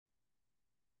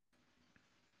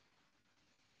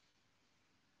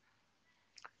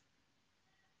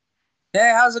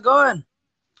Hey, how's it going?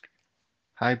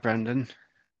 Hi, Brandon.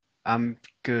 I'm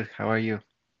good. How are you?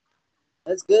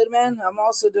 That's good, man. I'm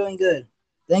also doing good.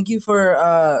 Thank you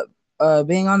for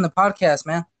being on the podcast,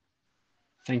 man.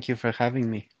 Thank you for having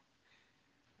me.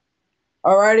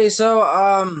 Alrighty,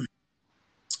 so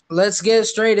let's get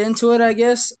straight into it, I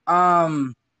guess.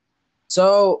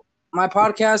 So my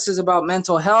podcast is about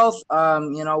mental health.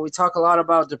 We talk a lot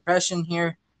about depression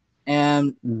here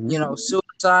and Hmm.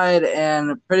 suicide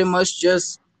and pretty much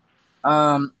just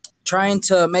um trying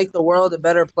to make the world a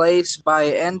better place by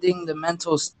ending the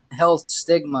health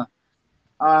stigma.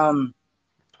 Um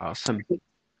Awesome.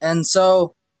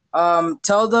 Tell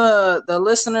the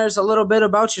listeners a little bit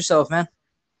about yourself, man.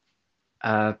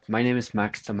 My name is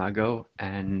Max Tomago,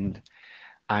 and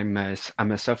I'm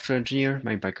a software engineer.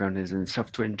 My background is in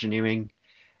software engineering,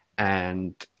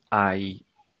 and I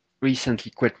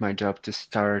recently quit my job to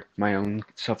start my own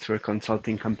software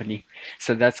consulting company.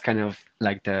 So that's kind of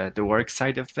like the work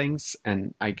side of things,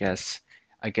 and I guess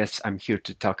I'm here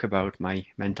to talk about my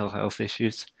mental health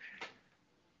issues.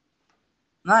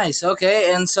 Nice.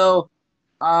 Okay.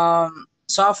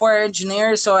 Software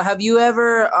engineer. So, have you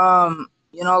ever,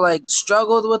 like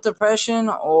struggled with depression,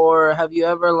 or have you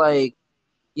ever, like,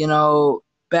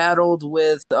 battled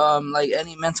with, like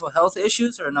any mental health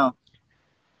issues, or no?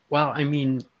 Well, I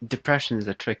mean, depression is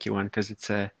a tricky one because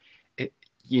it,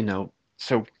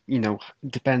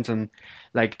 depends on,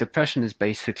 like, depression is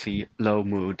basically low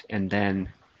mood, and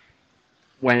then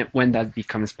when that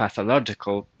becomes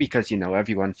pathological, because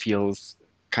everyone feels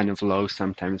kind of low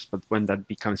sometimes, but when that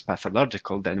becomes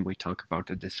pathological, then we talk about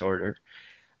a disorder.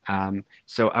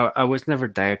 So I was never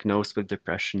diagnosed with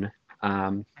depression,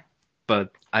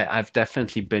 but I've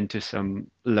definitely been to some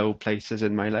low places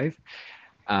in my life.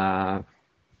 Uh,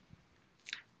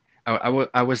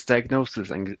 I was diagnosed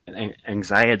with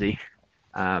anxiety,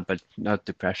 but not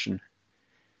depression.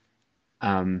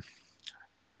 Um,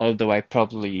 Although I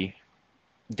probably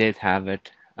did have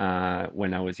it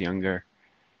when I was younger.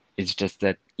 It's just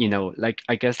that, like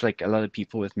I guess like a lot of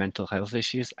people with mental health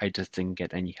issues, I just didn't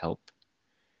get any help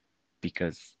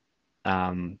because,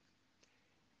 um,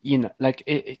 like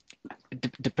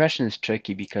depression is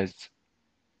tricky because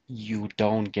you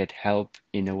don't get help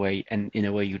in a way, and in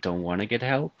a way you don't want to get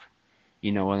help.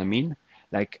 You know what I mean?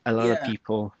 Like Yeah. a lot of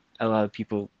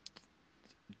people,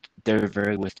 they're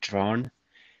very withdrawn,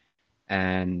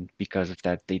 and because of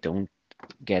that, they don't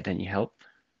get any help.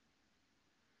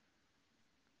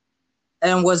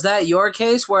 And was that your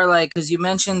case where, like, because you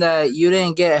mentioned that you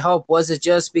didn't get help, was it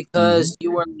just Hmm. because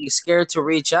you were like, scared to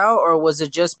reach out, or was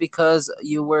it just because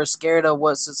you were scared of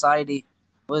what society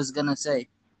was gonna say?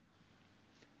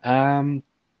 Um,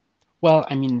 well,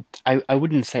 I mean, I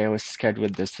wouldn't say I was scared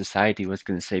what the society was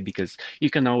going to say because you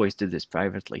can always do this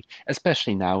privately,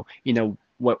 especially now.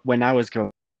 When I was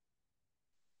growing,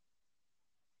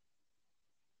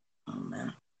 Oh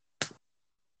man,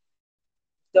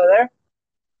 still there?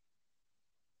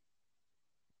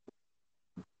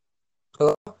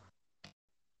 Hello?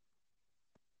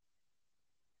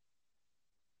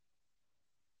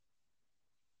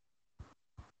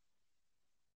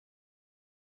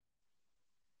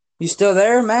 You still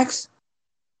there, Max?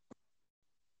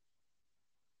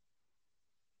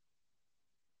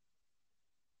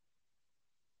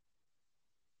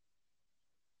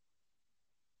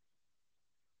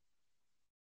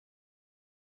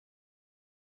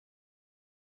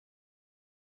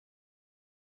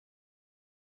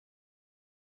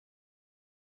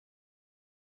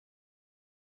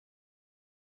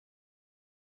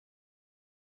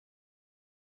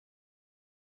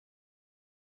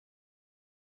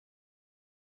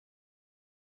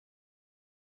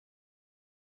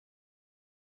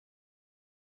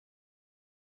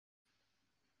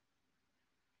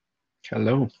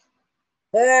 hello,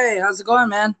 Hey, how's it going,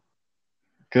 man?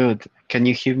 good. Can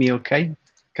you hear me okay?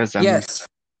 Because I'm Yes.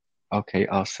 okay,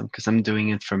 awesome. Because I'm doing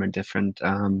it from a different,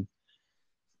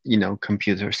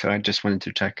 computer. So I just wanted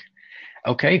to check.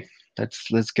 Okay,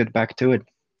 let's get back to it.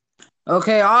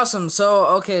 Okay, awesome.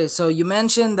 So you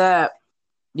mentioned that,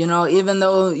 even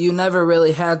though you never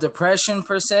really had depression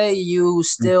per se, you Hmm.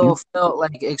 still felt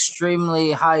like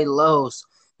extremely high lows.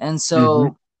 And Hmm.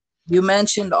 so you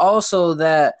mentioned also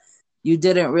that you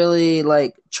didn't really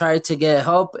like try to get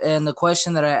help. And the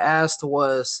question that I asked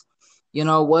was,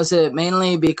 was it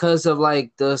mainly because of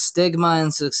like the stigma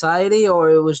in society, or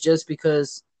it was just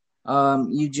because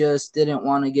you just didn't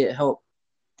want to get help?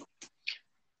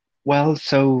 Well,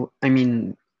 so I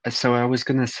mean, so I was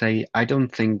gonna say I don't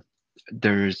think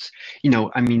there's,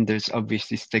 I mean, there's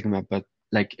obviously stigma, but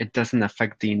like it doesn't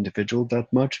affect the individual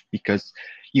that much because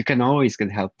you can always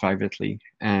get help privately.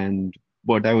 And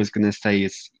what I was gonna say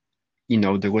is,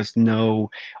 there was no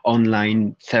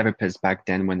online therapist back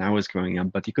then when I was growing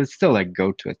up, but you could still like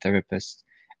go to a therapist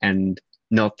and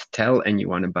not tell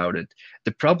anyone about it.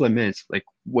 The problem is like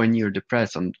when you're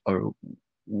depressed or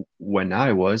when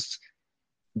I was,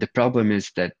 the problem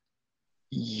is that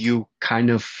you kind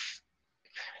of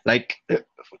like,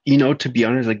 to be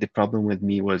honest, like the problem with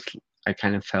me was I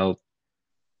kind of felt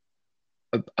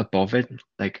above it.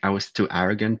 Like I was too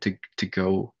arrogant to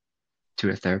go to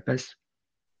a therapist.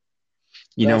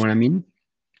 You know That's what I mean?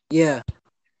 yeah.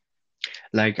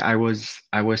 Like I was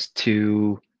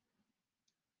too,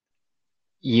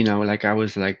 like I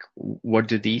was like, what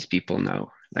do these people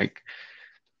know? Like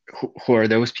who are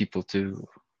those people to,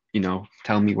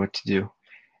 tell me what to do?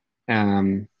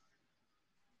 Um,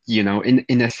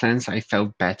 in a sense, I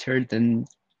felt better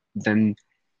than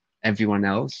everyone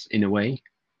else in a way.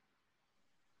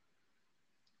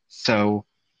 So,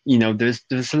 there's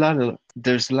a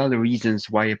lot of reasons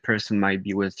why a person might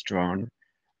be withdrawn.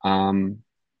 Um,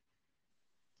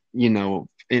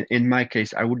 in my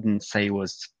case, I wouldn't say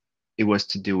it was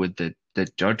to do with the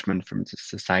judgment from the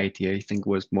society. I think it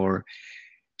was more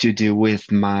to do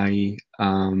with my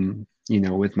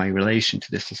relation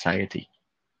to the society.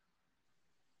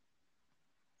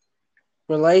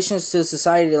 Relations to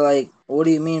society, like what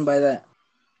do you mean by that?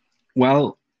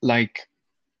 Well, like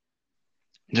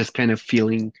just kind of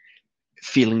feeling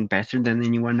better than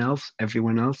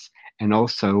everyone else, and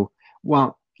also,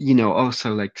 well,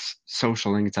 also like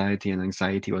social anxiety and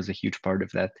anxiety was a huge part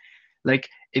of that. Like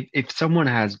if someone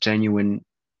has genuine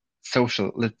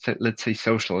social, let's say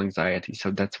social anxiety,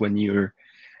 so that's when you're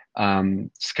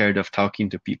scared of talking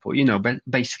to people, but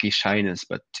basically shyness,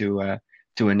 but to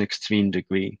an extreme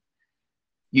degree.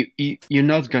 You're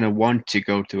not gonna want to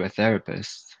go to a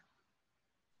therapist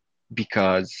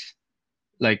because,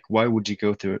 like, why would you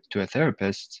go to a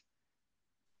therapist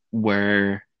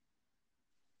where,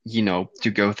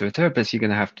 to go to a therapist, you're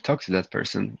gonna have to talk to that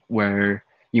person, where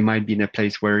you might be in a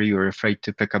place where you're afraid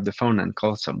to pick up the phone and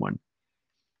call someone.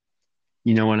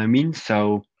 You know what I mean?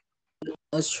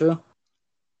 That's true.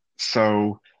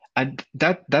 So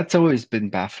that's always been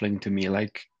baffling to me.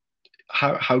 Like,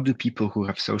 how do people who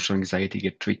have social anxiety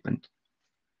get treatment?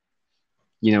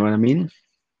 You know what I mean?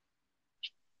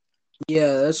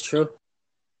 Yeah, that's true.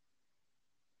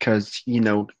 Because,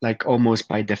 like almost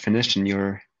by definition,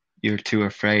 you're too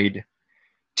afraid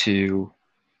to,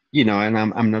 and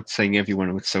I'm not saying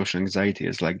everyone with social anxiety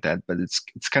is like that, but it's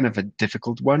kind of a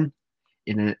difficult one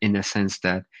in a sense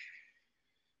that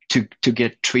to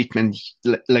get treatment,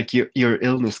 like your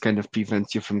illness kind of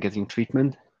prevents you from getting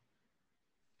treatment.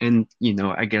 And,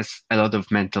 I guess a lot of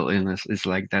mental illness is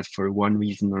like that for one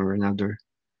reason or another.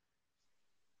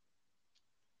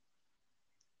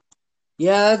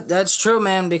 Yeah, that's true,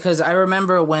 man. Because I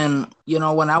remember when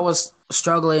I was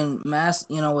struggling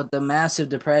with the massive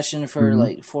depression for Hmm.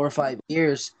 like 4 or 5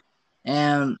 years,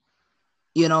 and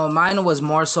mine was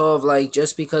more so of like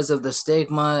just because of the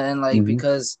stigma and like Hmm.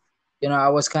 because I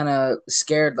was kind of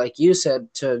scared, like you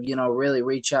said, to really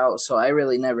reach out. So I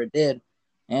really never did,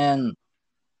 and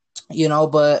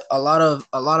but a lot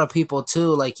of people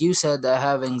too, like you said, that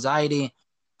have anxiety,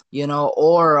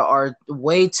 or are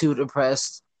way too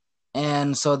depressed,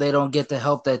 and so they don't get the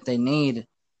help that they need.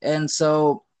 And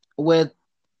so with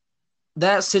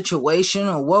that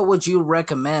situation, what would you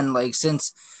recommend? Like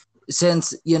since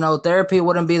therapy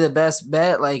wouldn't be the best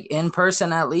bet, like in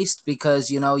person at least, because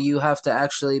you have to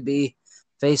actually be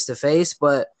face to face.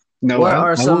 But No, what I,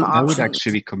 are I some would I would options?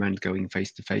 actually recommend going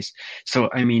face to face. So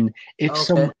I mean,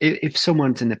 Okay. if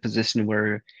someone's in a position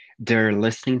where they're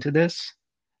listening to this,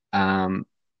 um,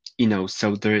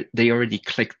 so they already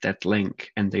clicked that link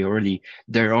and they're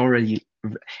already,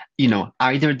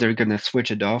 either they're gonna switch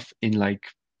it off in like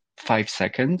 5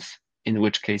 seconds, in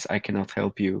which case I cannot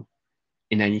help you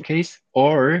in any case,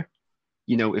 or,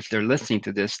 if they're listening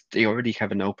to this, they already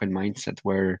have an open mindset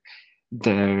where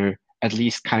they're at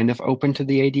least kind of open to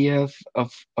the idea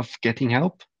of getting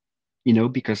help,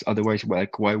 because otherwise,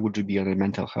 like, why would you be on a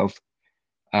mental health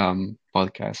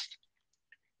podcast?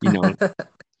 You know,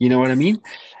 you know what I mean?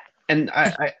 And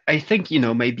I think,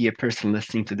 maybe a person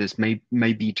listening to this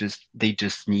maybe just they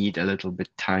just need a little bit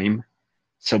time.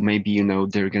 So maybe,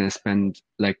 they're gonna spend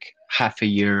like half a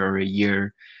year or a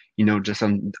year, just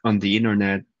on the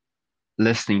internet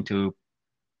listening to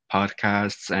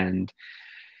podcasts and,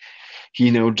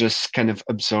 just kind of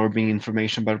absorbing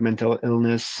information about mental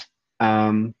illness.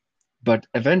 Um, but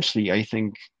eventually, I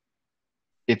think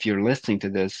if you're listening to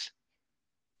this,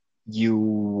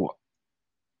 you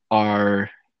are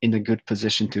in a good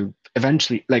position to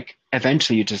eventually, like,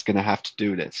 eventually, you're just gonna have to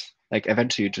do this. Like,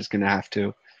 eventually, you're just gonna have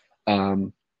to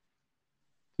um,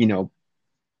 you know,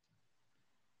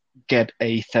 get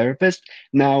a therapist.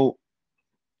 Now,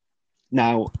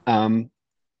 I'm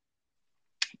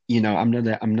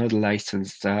not a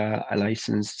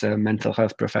licensed mental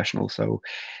health professional, so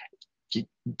y-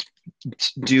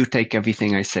 do take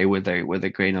everything I say with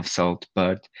a grain of salt.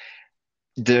 But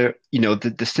the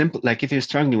simple, like if you're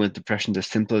struggling with depression,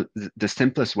 the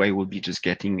simplest way would be just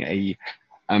getting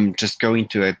just going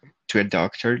to a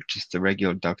doctor, just a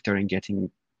regular doctor, and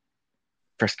getting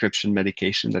prescription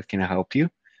medication that can help you.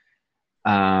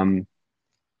 Um,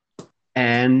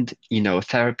 and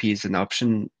therapy is an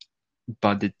option,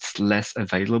 but it's less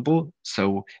available.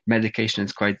 So medication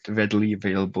is quite readily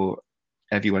available.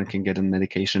 Everyone can get on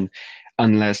medication,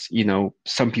 unless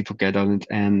some people get on it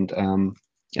and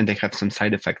they have some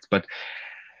side effects. But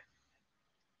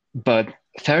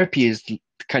therapy is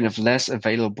kind of less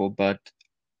available. But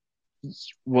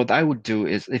what I would do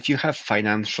is, if you have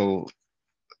financial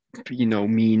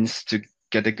means to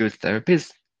get a good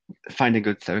therapist, find a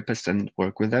good therapist and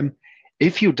work with them.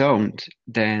 If you don't,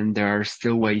 then there are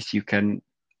still ways you can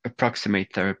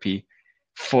approximate therapy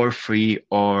for free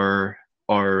or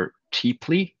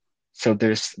cheaply. So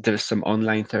there's some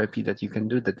online therapy that you can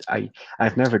do that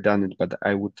I've never done it, but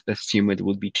I would assume it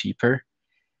would be cheaper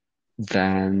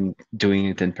than doing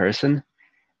it in person.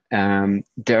 There's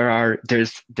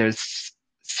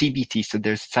CBT, so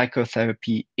there's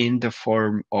psychotherapy in the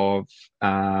form of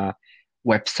uh,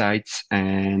 websites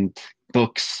and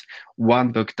books.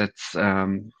 One book that's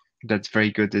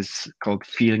very good is called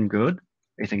Feeling Good.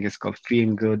 I think it's called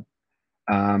Feeling Good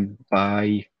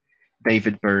by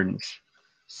David Burns.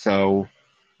 So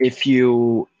if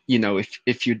you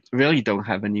really don't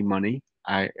have any money,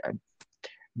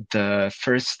 the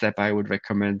first step I would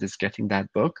recommend is getting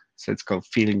that book. So it's called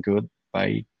Feeling Good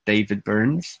by David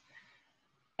Burns,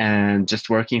 and just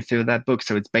working through that book.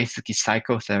 So it's basically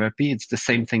psychotherapy. It's the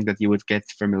same thing that you would get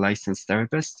from a licensed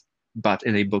therapist, but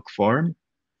in a book form.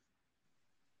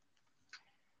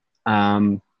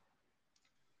 Um,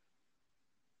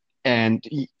 and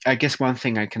I guess one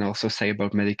thing I can also say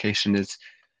about medication is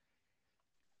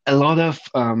a lot of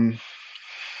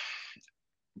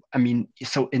I mean,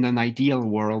 so in an ideal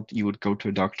world, you would go to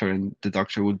a doctor, and the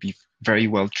doctor would be very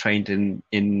well trained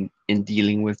in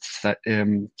dealing with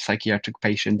psychiatric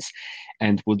patients,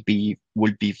 and would be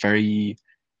very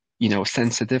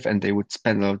sensitive, and they would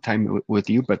spend a lot of time with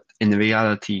you. But in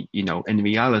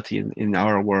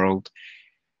our world,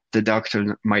 the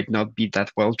doctor might not be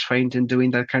that well trained in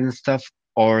doing that kind of stuff,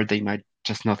 or they might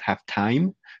just not have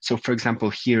time. So, for example,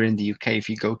 here in the UK, if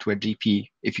you go to a GP,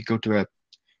 if you go to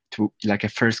like a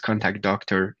first contact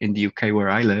doctor in the UK where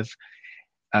I live,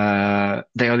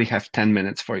 they only have 10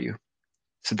 minutes for you.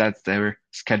 So that's their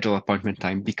schedule appointment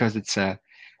time, because it's a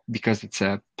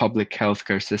public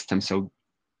healthcare system. So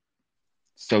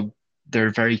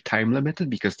they're very time limited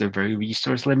because they're very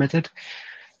resource limited.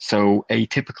 So a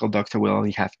typical doctor will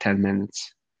only have 10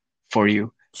 minutes for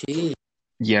you. Gee.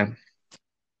 Yeah.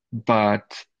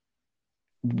 But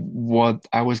what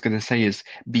I was going to say is,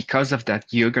 because of that,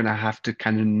 you're going to have to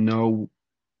kind of know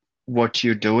what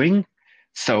you're doing.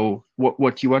 So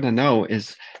what you want to know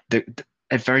is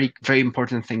a very, very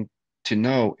important thing to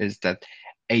know is that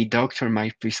a doctor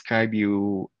might prescribe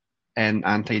you an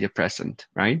antidepressant,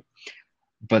 right?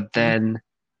 But Mhm. then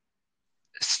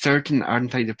certain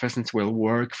antidepressants will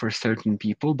work for certain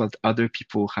people, but other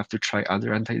people have to try other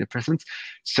antidepressants.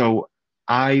 So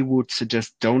I would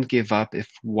suggest, don't give up if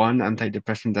one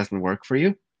antidepressant doesn't work for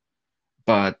you,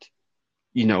 but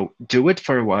do it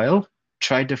for a while,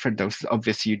 try different doses.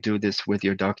 Obviously, you do this with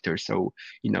your doctor, so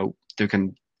they're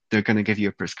gonna give you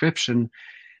a prescription,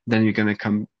 then you're gonna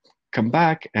come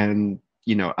back, and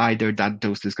either that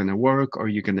dose is gonna work or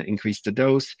you're gonna increase the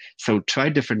dose. So try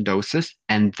different doses,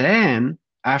 and then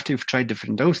after you've tried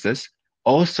different doses,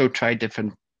 also try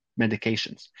different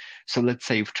medications. So let's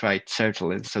say you've tried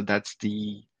sertraline, so that's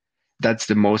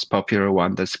the most popular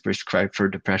one that's prescribed for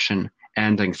depression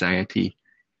and anxiety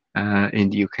in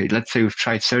the UK. Let's say you've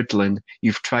tried sertraline,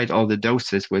 you've tried all the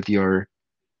doses with your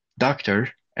doctor,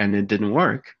 and it didn't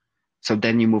work. So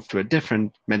then you move to a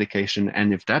different medication,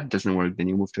 and if that doesn't work, then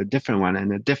you move to a different one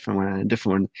and a different one and a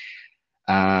different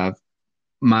one.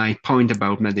 My point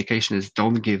about medication is,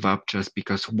 don't give up just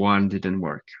because one didn't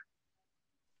work.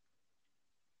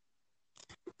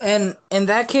 And in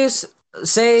that case,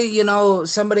 say,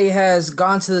 somebody has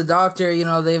gone to the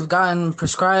doctor, they've gotten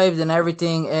prescribed and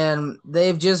everything, and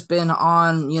they've just been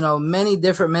on, many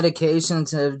different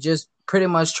medications and have just pretty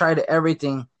much tried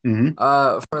everything Hmm.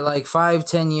 for like 5,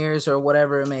 10 years or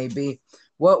whatever it may be.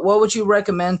 What would you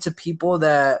recommend to people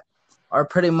that are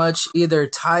pretty much either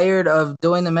tired of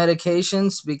doing the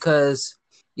medications because,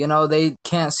 they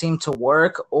can't seem to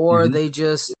work, or Hmm. they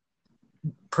just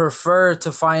prefer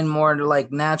to find more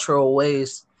like natural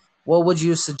ways. What would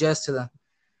you suggest to them?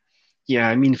 Yeah,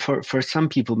 I mean, for some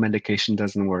people, medication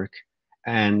doesn't work.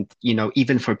 And,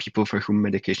 even for people for whom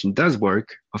medication does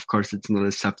work, of course, it's not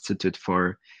a substitute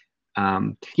for,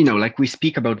 like we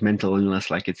speak about mental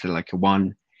illness like it's like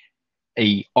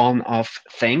a on-off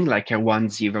thing, like a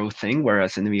 1-0 thing,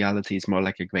 whereas in reality, it's more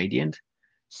like a gradient.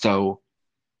 So,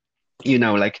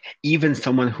 like even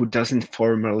someone who doesn't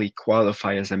formally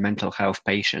qualify as a mental health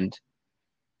patient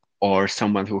or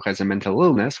someone who has a mental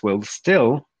illness will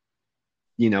still,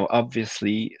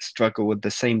 obviously struggle with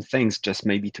the same things, just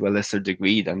maybe to a lesser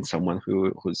degree than someone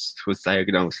who's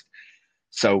diagnosed.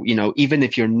 So, even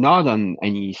if you're not on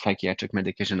any psychiatric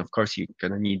medication, of course you're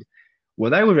gonna need.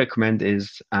 What I would recommend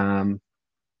is,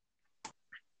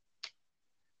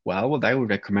 what I would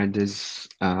recommend is,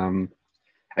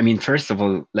 I mean, first of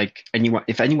all, like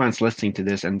if anyone's listening to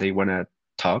this and they want to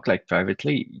talk like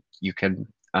privately, you can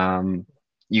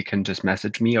just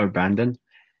message me or Brandon.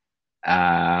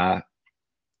 Uh,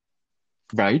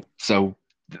 right. So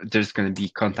there's going to be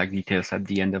contact details at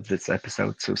the end of this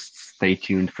episode, so stay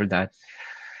tuned for that.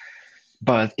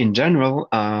 But in general,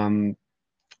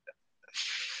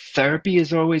 therapy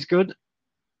is always good.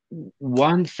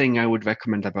 One thing I would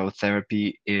recommend about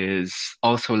therapy is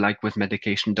also like with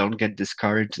medication, don't get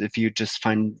discouraged if you just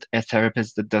find a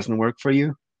therapist that doesn't work for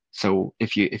you. So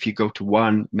if you go to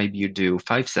one, maybe you do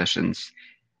 5 sessions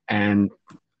and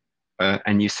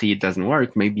and you see it doesn't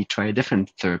work, maybe try a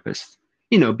different therapist.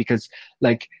 Because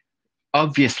like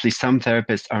obviously some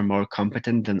therapists are more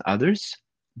competent than others,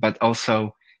 but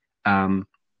also um,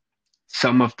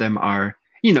 some of them are,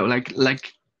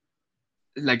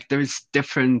 like there's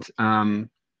different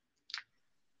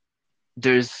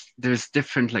there's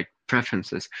different like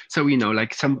preferences. So,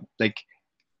 like some like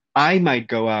I might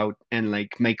go out and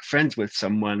like make friends with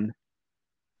someone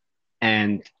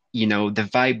and the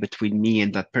vibe between me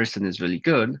and that person is really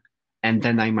good. And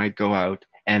then I might go out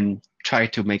and try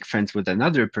to make friends with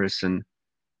another person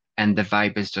and the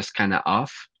vibe is just kind of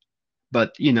off.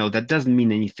 But that doesn't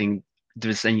mean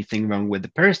there's anything wrong with the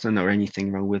person or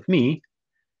anything wrong with me.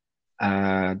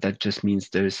 That just means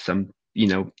there's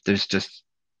just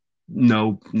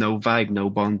no vibe, no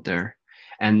bond there.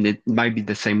 And it might be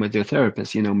the same with your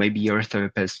therapist. Maybe your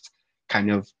therapist kind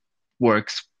of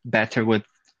works better with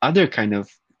other kind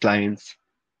of clients,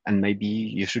 and maybe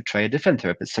you should try a different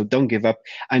therapist. So don't give up.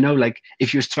 I know, like,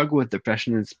 if you struggle with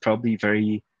depression, it's probably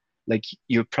like,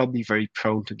 you're probably very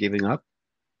prone to giving up.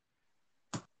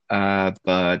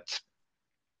 But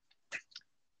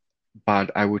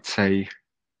I would say,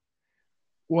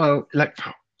 well, like,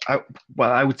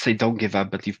 I would say don't give up,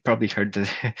 but you've probably heard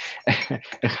that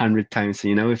 100 times.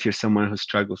 If you're someone who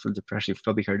struggles with depression, you've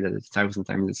probably heard that 1,000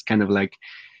 times. It's kind of like,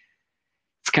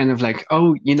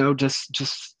 oh,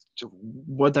 just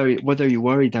what are you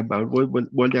worried about?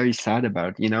 What are you sad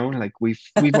about? Like we've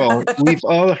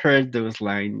all heard those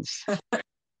lines.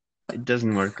 It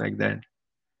doesn't work like that,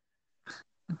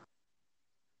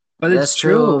 but it's That's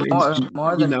true. true.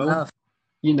 More than enough.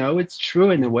 It's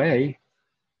true in a way.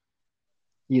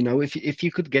 If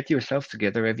you could get yourself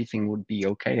together, everything would be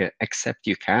okay, except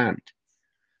you can't.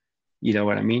 You know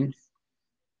what I mean?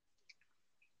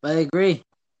 I agree.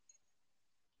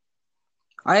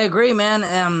 I agree,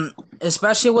 man.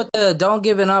 Especially with the don't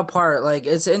giving up part. Like,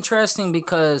 it's interesting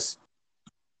because,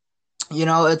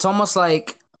 it's almost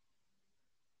like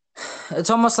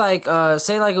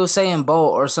say like it was saying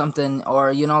Bolt or something,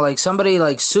 or like somebody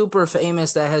like super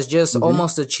famous that has just Hmm.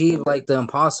 almost achieved like the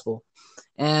impossible.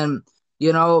 And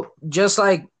just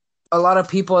like a lot of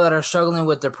people that are struggling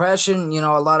with depression,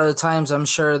 a lot of the times I'm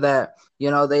sure that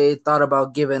they thought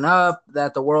about giving up,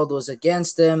 that the world was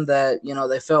against them, that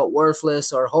they felt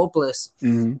worthless or hopeless.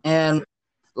 Hmm. And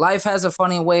life has a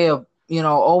funny way of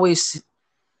always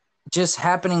just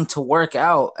happening to work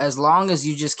out as long as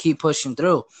you just keep pushing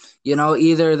through.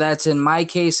 Either that's in my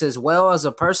case as well as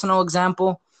a personal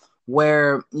example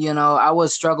where, I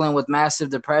was struggling with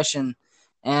massive depression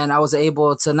and I was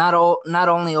able to not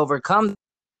only overcome,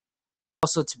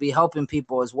 also to be helping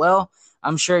people as well.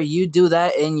 I'm sure you do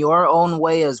that in your own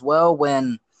way as well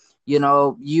when,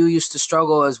 you used to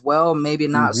struggle as well, maybe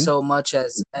not Hmm. so much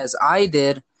as I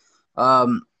did.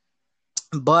 Um,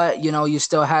 but you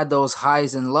still had those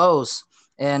highs and lows,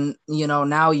 and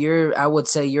now I would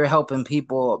say you're helping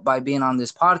people by being on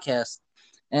this podcast.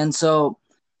 And so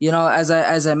as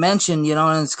I mentioned,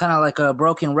 and it's kind of like a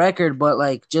broken record, but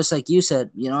like just like you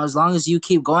said, as long as you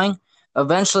keep going,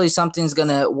 eventually something's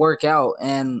gonna work out.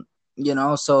 And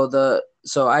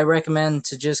So I recommend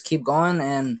to just keep going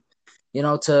and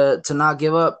to not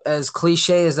give up, as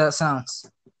cliche as that sounds.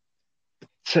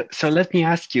 So let me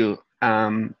ask you,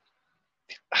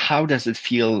 how does it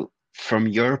feel from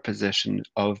your position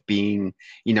of being,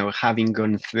 having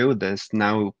gone through this?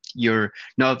 Now you're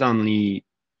not only,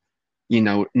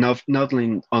 not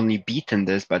only beaten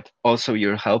this, but also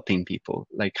you're helping people.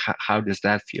 Like, how does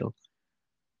that feel?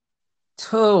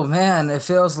 Oh man, it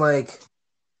feels like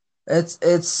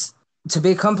it's to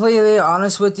be completely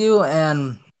honest with you,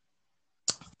 and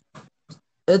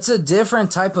it's a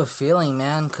different type of feeling,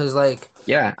 man, because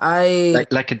Yeah, I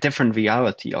like a different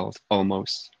reality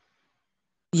almost.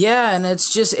 yeah, and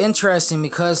it's just interesting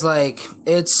because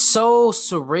it's so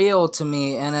surreal to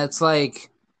me, and it's like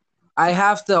I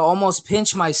have to almost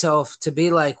pinch myself to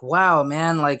be like, wow,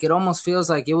 man, like it almost feels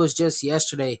like it was just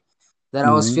yesterday that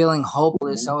I was Hmm. feeling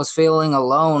hopeless. I was feeling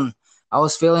alone. I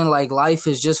was feeling like life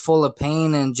is just full of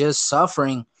pain and just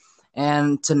suffering.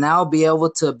 And to now be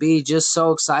able to be just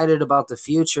so excited about the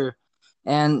future.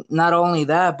 And not only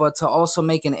that, but to also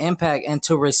make an impact and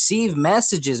to receive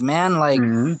messages, man.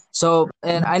 Hmm.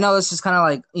 And I know this is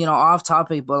kind of off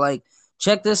topic, but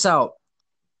check this out.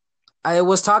 I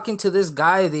was talking to this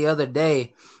guy the other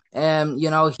day, and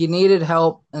he needed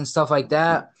help and stuff like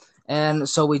that. And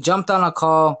so we jumped on a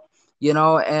call,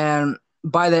 and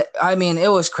I mean,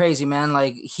 it was crazy, man.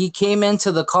 Like he came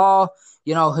into the call,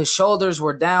 his shoulders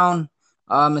were down.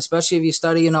 Especially if you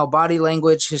study, body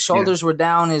language, his Yeah, shoulders were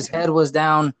down, his head was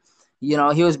down.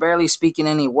 He was barely speaking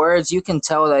any words. You can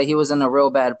tell that he was in a real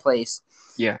bad place.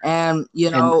 yeah. And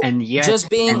And yet, just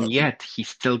being he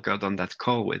still got on that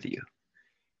call with you.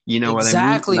 You know what I mean?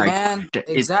 exactly, Like man, it's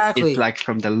exactly. like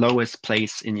from the lowest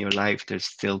place in your life, there's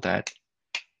still that,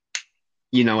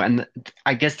 and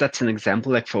I guess that's an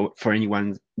example, like for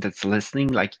anyone that's listening,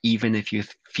 like even if you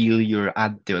feel you're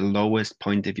at the lowest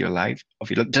point of your life,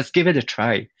 just give it a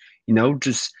try.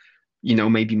 Just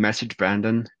maybe message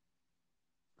Brandon,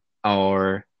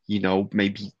 or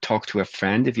maybe talk to a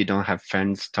friend. If you don't have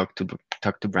friends, talk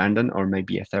to Brandon, or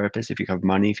maybe a therapist. If you have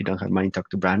money, if you don't have money, talk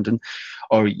to Brandon,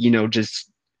 or just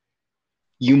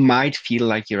you might feel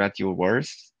like you're at your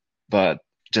worst, but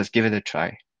just give it a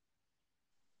try.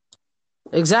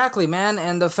 Exactly, man.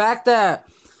 And the fact that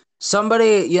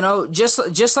somebody,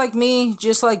 just like me,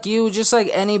 just like you, just like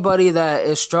anybody that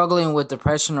is struggling with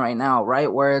depression right now,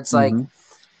 right? Where it's like Hmm.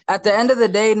 at the end of the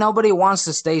day, nobody wants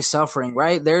to stay suffering,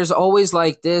 right? There's always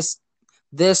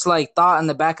this like thought in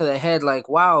the back of the head, like,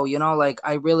 wow, like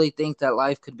I really think that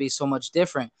life could be so much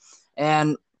different.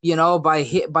 And by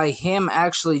him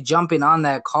actually jumping on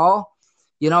that call,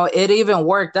 it even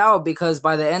worked out because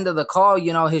by the end of the call,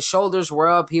 his shoulders were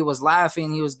up, he was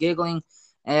laughing, he was giggling,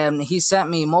 and he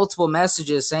sent me multiple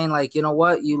messages saying like, you know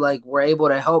what, you like were able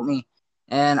to help me,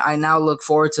 and I now look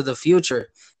forward to the future.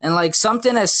 And like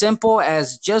something as simple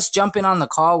as just jumping on the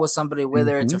call with somebody,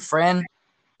 whether it's a Hmm. friend,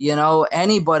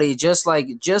 anybody, just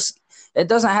it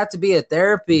doesn't have to be a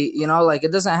therapy, like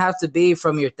it doesn't have to be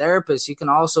from your therapist. You can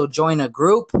also join a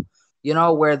group,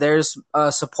 where there's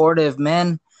supportive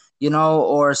men,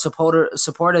 or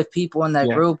supportive people in that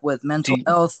Yeah. group with Do mental you,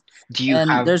 health. do you And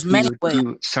have there's many ways.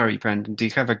 sorry, Brandon, do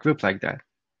you have a group like that?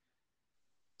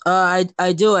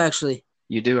 I do actually.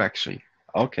 You do actually.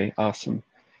 Okay, awesome.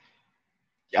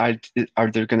 Are,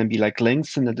 are there going to be like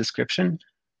links in the description?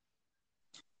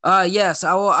 Yes,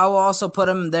 I will also put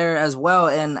them there as well.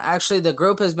 And actually, the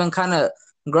group has been kind of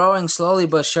growing slowly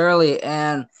but surely.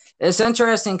 And it's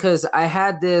interesting because I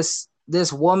had this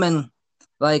woman,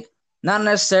 like, not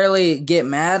necessarily get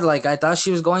mad like I thought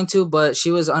she was going to, but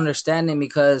she was understanding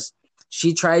because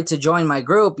she tried to join my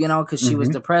group, because she was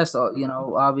Hmm. depressed,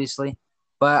 obviously.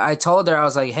 But I told her, I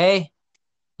was like, hey,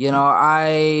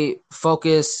 I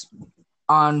focus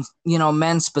on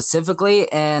men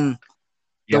specifically, and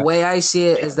the Yeah. way I see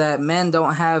it is that men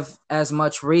don't have as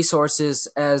much resources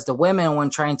as the women when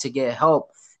trying to get help.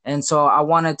 And so I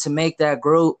wanted to make that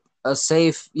group a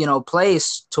safe,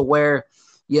 place to where,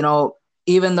 you know,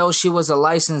 even though she was a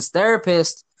licensed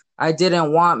therapist, I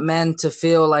didn't want men to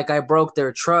feel like I broke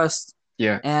their trust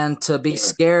Yeah. and to be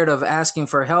scared of asking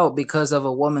for help because of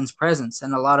a woman's presence.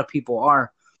 And a lot of people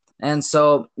are. And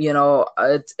so,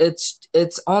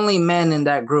 it's only men in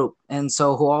that group. And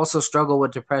so who also struggle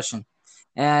with depression.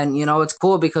 And it's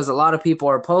cool because a lot of people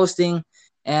are posting,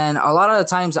 and a lot of the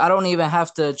times I don't even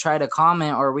have to try to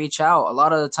comment or reach out. A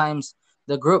lot of the times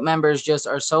the group members just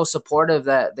are so supportive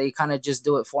that they kind of just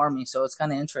do it for me. So it's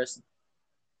kind of interesting.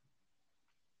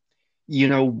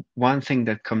 One thing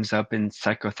that comes up in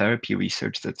psychotherapy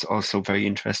research that's also very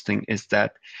interesting is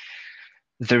that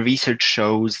the research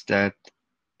shows that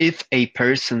if a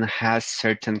person has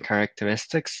certain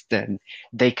characteristics, then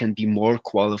they can be more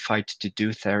qualified to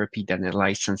do therapy than a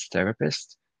licensed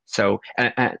therapist. So,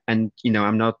 and you know,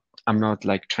 I'm not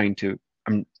like trying to,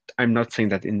 I'm, I'm not saying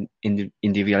that in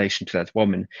the relation to that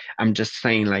woman. I'm just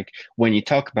saying like when you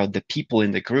talk about the people in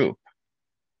the group,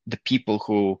 the people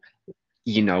who,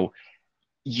 you know,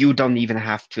 you don't even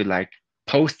have to like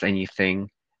post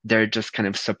anything. They're just kind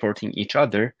of supporting each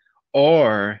other,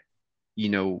 or, you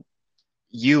know,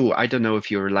 I don't know if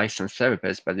you're a licensed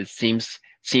therapist, but it seems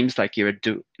like you're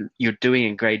doing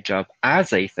a great job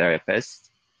as a therapist.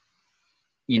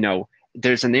 You know,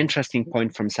 there's an interesting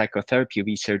point from psychotherapy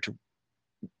research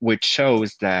which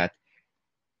shows that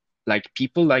like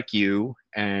people like you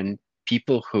and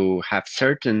people who have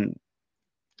certain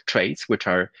traits which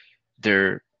are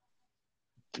they're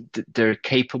they're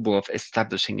capable of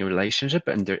establishing a relationship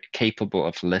and they're capable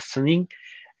of listening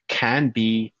can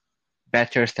be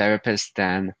better therapists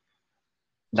than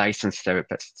licensed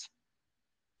therapists.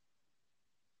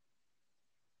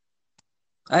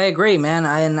 I agree, man.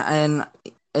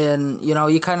 And you know,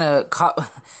 you kind of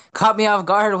caught caught me off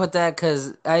guard with that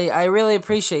because I really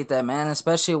appreciate that, man.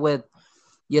 Especially with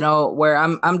where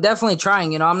I'm definitely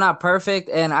trying. I'm not perfect,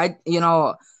 and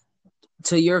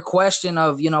to your question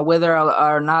of whether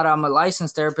or not I'm a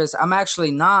licensed therapist, I'm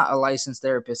actually not a licensed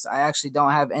therapist. I actually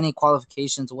don't have any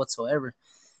qualifications whatsoever.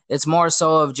 It's more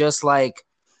so of just like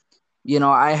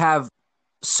I have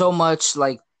so much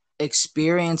like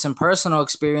experience and personal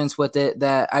experience with it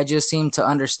that I just seem to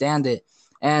understand it.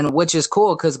 And which is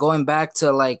cool because going back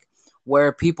to like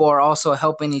where people are also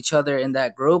helping each other in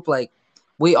that group, like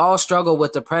we all struggle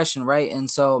with depression, right?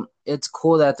 And so it's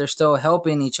cool that they're still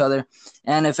helping each other.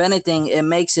 And if anything, it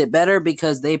makes it better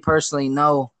because they personally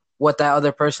know what that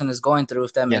other person is going through,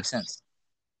 if that Yes. makes sense.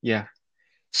 Yeah.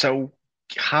 So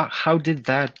how did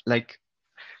that like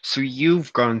so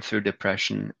you've gone through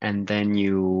depression and then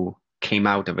you came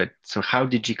out of it. So how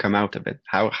did you come out of it?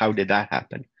 How did that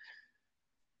happen?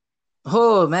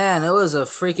 Oh man, it was a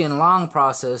freaking long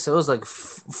process. It was like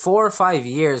 4 or 5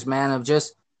 years, man, of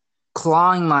just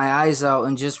clawing my eyes out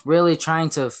and just really trying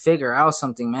to figure out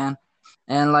something, man.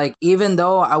 And like, even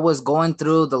though I was going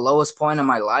through the lowest point in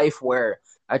my life where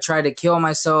I tried to kill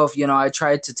myself, I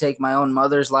tried to take my own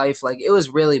mother's life, like it was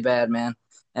really bad, man.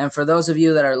 And for those of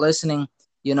you that are listening,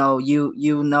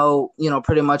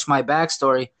 pretty much my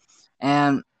backstory.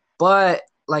 And but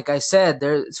like I said,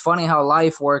 it's funny how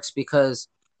life works because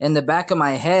in the back of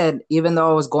my head, even though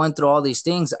I was going through all these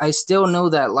things, I still knew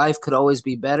that life could always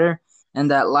be better and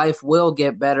that life will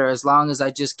get better as long as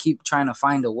I just keep trying to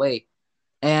find a way.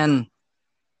 And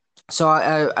so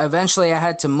I eventually I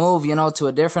had to move, to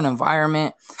a different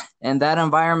environment, and that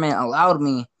environment allowed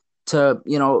me to,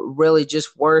 really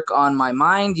just work on my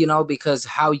mind, because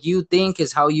how you think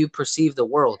is how you perceive the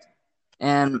world.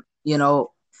 And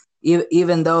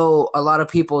even though a lot of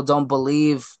people don't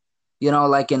believe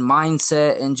like in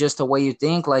mindset and just the way you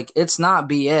think, like it's not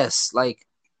BS. Like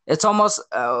it's almost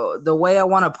the way I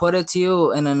want to put it to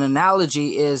you in an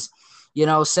analogy is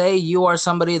say you are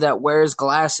somebody that wears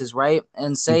glasses, right?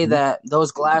 And say Hmm. that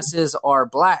those glasses are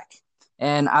black,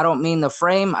 and I don't mean the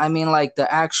frame, I mean like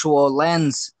the actual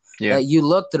lens Yeah. that you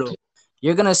look through.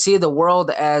 You're gonna see the world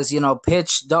as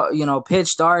pitch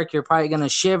dark. You're probably gonna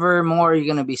shiver more. You're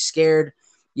gonna be scared.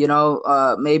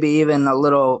 Maybe even a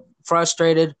little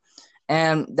frustrated,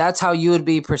 and that's how you would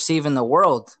be perceiving the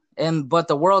world. And but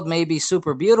the world may be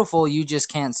super beautiful. You just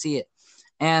can't see it,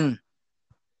 and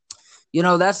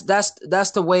that's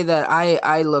the way that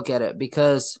I look at it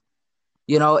because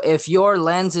if your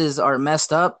lenses are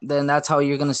messed up, then that's how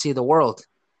you're gonna see the world.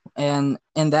 And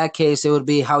in that case, it would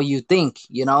be how you think,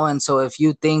 and so if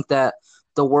you think that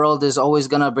the world is always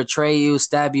going to betray you,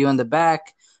 stab you in the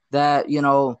back, that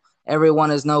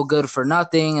everyone is no good for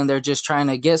nothing and they're just trying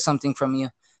to get something from you,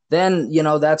 then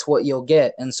that's what you'll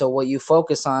get. And so what you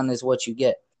focus on is what you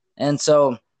get. And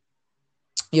so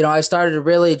I started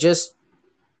really just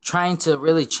trying to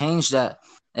really change that.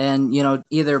 And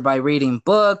either by reading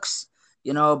books,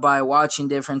 by watching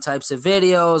different types of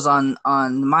videos on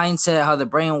mindset, how the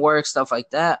brain works, stuff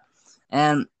like that.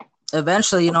 And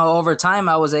eventually, over time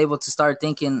I was able to start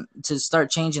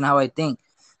changing how I think.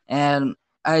 And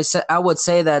I would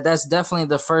say that that's definitely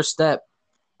the first step,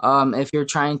 if you're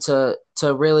trying to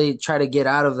really try to get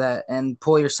out of that and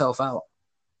pull yourself out.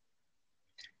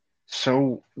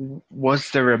 So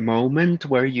was there a moment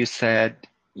where you said,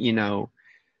 you know,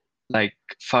 like,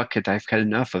 fuck it, I've had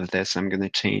enough of this, I'm gonna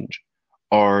change?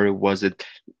 Or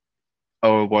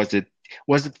or was it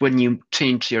when you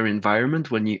changed your environment,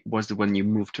 was it when you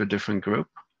moved to a different group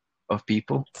of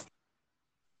people?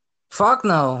 Fuck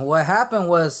no. What happened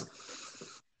was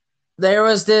there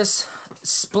was this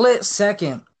split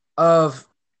second of,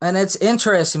 and it's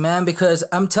interesting, man, because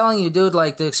I'm telling you, dude,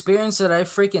 like the experience that I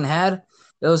freaking had,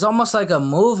 it was almost like a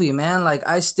movie, man. Like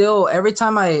I still, every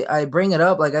time I bring it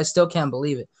up, like I still can't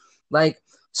believe it. Like,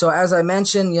 so as I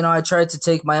mentioned, I tried to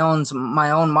take my own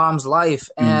mom's life,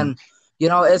 Mm, and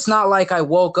it's not like I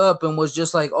woke up and was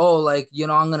just like, oh, like,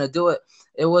 I'm gonna do it.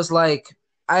 It was like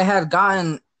I had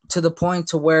gotten to the point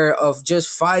to where of just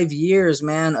 5 years,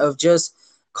 man, of just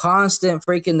constant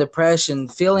freaking depression,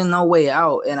 feeling no way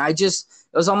out. And it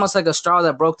was almost like a straw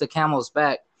that broke the camel's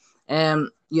back. And,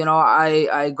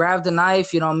 I grabbed the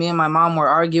knife, me and my mom were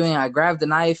arguing. I grabbed the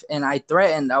knife and I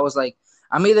threatened. I was like,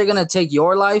 I'm either going to take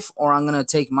your life or I'm going to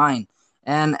take mine.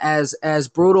 And as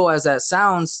brutal as that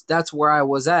sounds, that's where I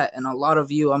was at. And a lot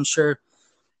of you, I'm sure,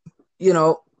 you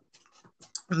know,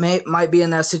 might be in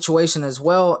that situation as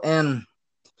well. And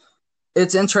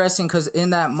it's interesting because in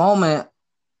that moment,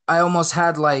 I almost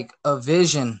had like a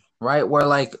vision, right? Where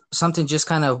like something just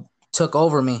kind of took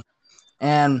over me.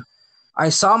 And I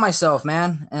saw myself,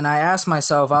 man. And I asked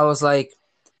myself, I was like,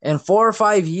 in 4 or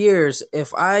 5 years,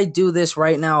 if I do this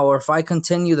right now, or if I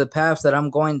continue the path that I'm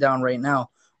going down right now,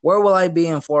 where will I be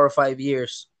in 4 or 5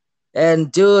 years?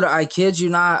 And dude, I kid you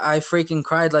not, I freaking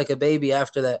cried like a baby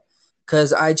after that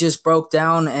because I just broke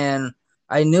down and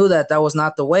I knew that that was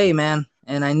not the way, man.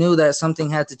 And I knew that something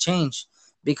had to change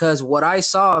because what I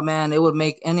saw, man, it would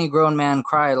make any grown man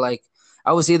cry. Like,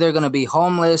 I was either going to be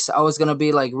homeless, I was going to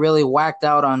be like really whacked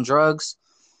out on drugs.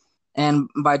 And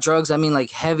by drugs, I mean like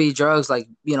heavy drugs, like,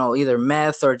 either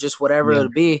meth or just whatever it yeah.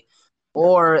 would be.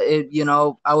 Or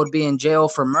I would be in jail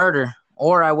for murder,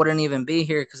 or I wouldn't even be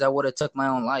here because I would have took my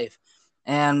own life.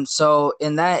 And so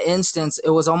in that instance, it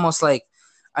was almost like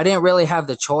I didn't really have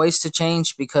the choice to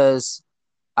change because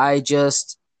I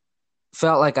just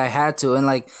felt like I had to. And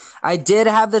like I did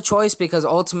have the choice because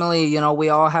ultimately, we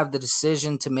all have the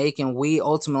decision to make and we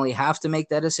ultimately have to make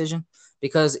that decision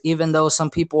because even though some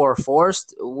people are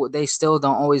forced, they still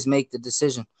don't always make the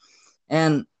decision.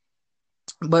 And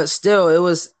but still it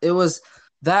was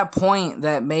that point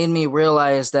that made me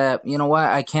realize that, what,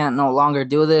 I can't no longer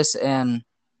do this and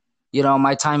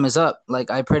my time is up.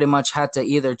 Like I pretty much had to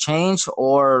either change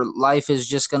or life is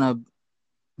just going to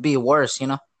be worse.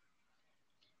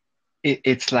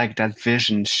 It's like that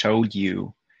vision showed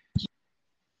you,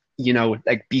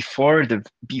 like before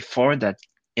that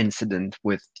incident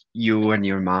with you and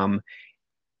your mom,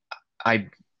 I,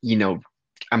 you know,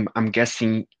 I'm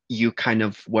guessing you kind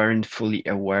of weren't fully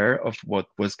aware of what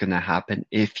was gonna happen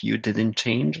if you didn't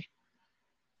change.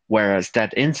 Whereas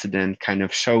that incident kind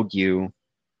of showed you,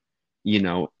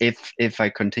 if I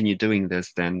continue doing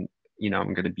this, then,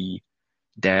 I'm gonna be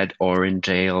dead or in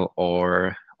jail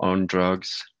or on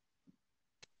drugs.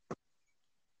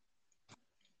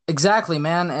 Exactly,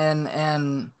 man.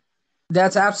 And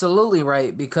that's absolutely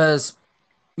right because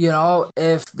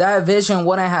if that vision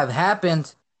wouldn't have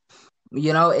happened,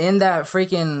 in that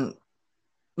freaking,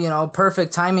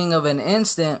 perfect timing of an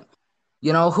instant,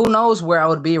 who knows where I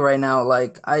would be right now.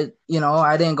 Like I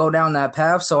didn't go down that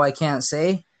path, so I can't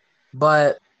say.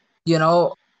 But, you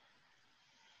know,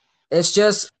 it's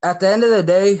just at the end of the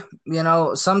day,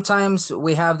 sometimes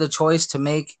we have the choice to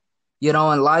make, in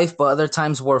life, but other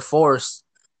times we're forced.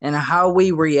 And how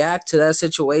we react to that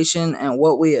situation and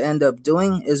what we end up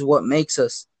doing is what makes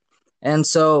us. And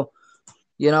so,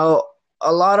 you know,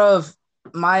 a lot of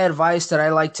my advice that I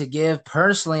like to give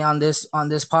personally on this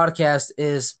podcast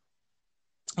is,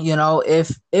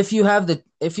 if you have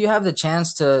the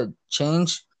chance to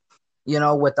change,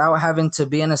 without having to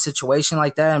be in a situation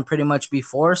like that and pretty much be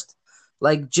forced,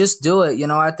 like just do it.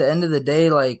 At the end of the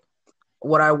day, like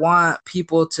what I want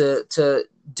people to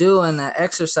do and the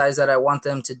exercise that I want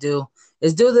them to do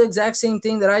is do the exact same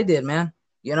thing that I did, man.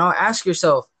 Ask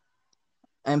yourself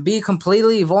and be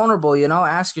completely vulnerable,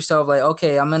 ask yourself like,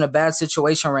 okay, I'm in a bad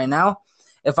situation right now.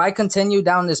 If I continue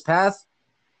down this path,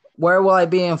 where will I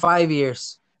be in 5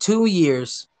 years, 2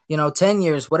 years, 10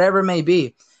 years, whatever it may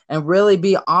be? And really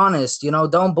be honest,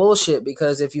 don't bullshit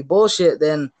because if you bullshit,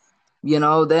 then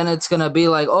it's going to be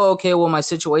like, oh, okay, well, my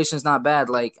situation's not bad.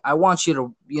 Like, I want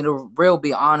you to, real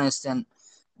be honest and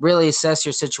really assess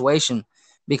your situation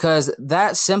because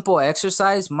that simple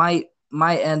exercise might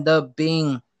end up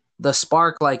being the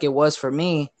spark like it was for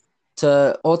me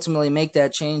to ultimately make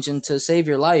that change and to save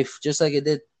your life just like it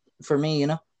did for me.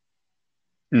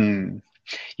 Mm.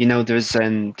 There's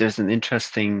an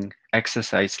interesting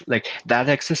exercise, like that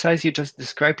exercise you just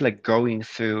described, like going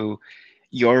through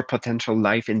your potential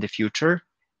life in the future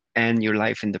and your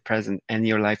life in the present and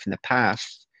your life in the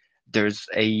past. There's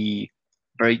a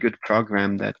very good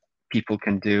program that people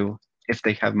can do if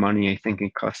they have money. I think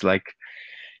it costs like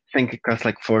think it costs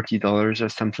like $40 or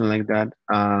something like that.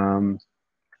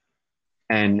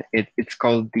 And it's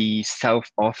called the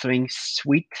self-authoring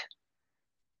suite.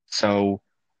 So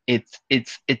it's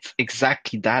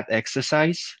exactly that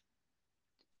exercise,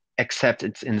 except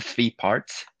it's in three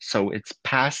parts. So it's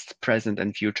past, present,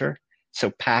 and future.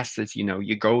 So past is,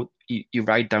 you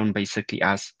write down basically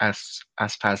as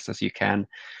fast as you can,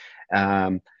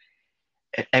 um,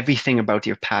 everything about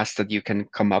your past that you can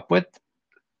come up with,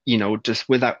 just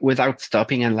without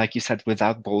stopping, and like you said,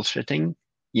 without bullshitting,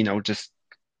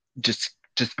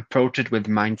 just approach it with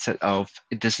mindset of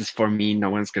this is for me, no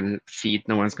one's gonna see it,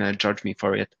 no one's gonna judge me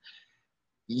for it.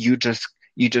 You just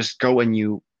go and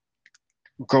you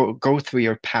go through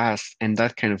your past, and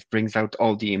that kind of brings out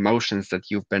all the emotions that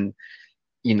you've been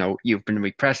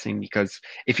repressing, because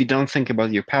if you don't think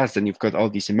about your past, then you've got all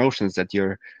these emotions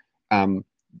um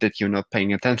that you're not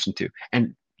paying attention to.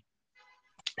 And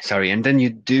sorry, and then you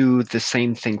do the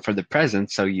same thing for the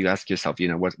present. So you ask yourself,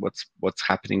 what's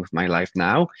happening with my life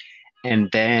now? And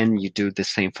then you do the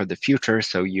same for the future.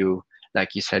 So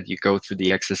like you said, you go through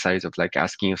the exercise of like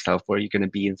asking yourself where you're going to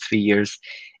be in 3 years.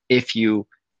 If you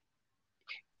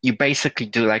basically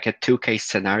do like a two-case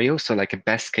scenario, so like a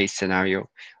best case scenario,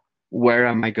 where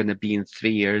am I going to be in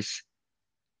 3 years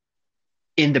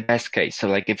in the best case? So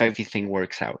like if everything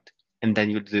works out. And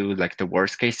then you do like the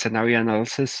worst case scenario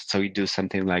analysis. So you do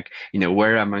something like,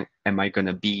 where am I going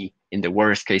to be in the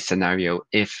worst case scenario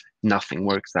if nothing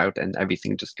works out and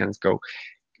everything just kind of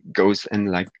goes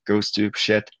to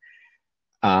shit.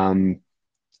 Um,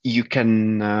 you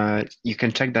can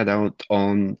check that out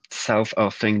on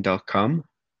selfauthoring.com.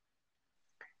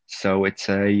 So it's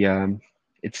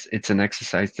an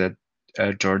exercise that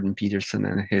Jordan Peterson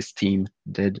and his team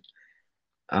did.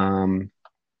 Um,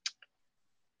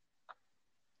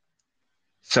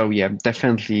 so yeah,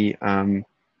 definitely.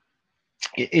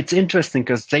 It's interesting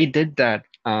because they did that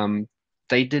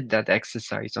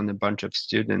exercise on a bunch of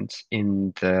students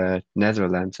in the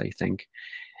Netherlands, I think,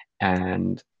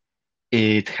 and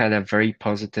it had a very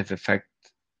positive effect,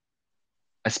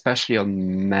 especially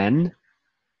on men,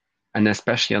 and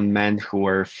especially on men who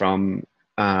were from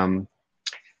um,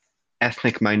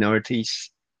 ethnic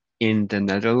minorities in the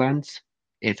Netherlands.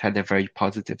 It had a very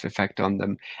positive effect on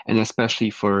them, and especially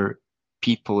for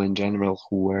people in general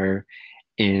who were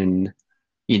in,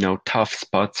 tough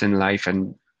spots in life,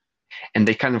 and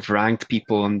they kind of ranked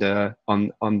people on the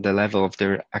level of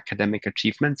their academic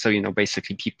achievement. So,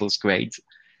 basically people's grades.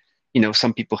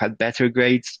 Some people had better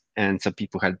grades and some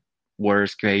people had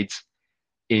worse grades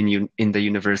in the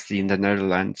university in the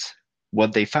Netherlands.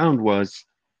 What they found was,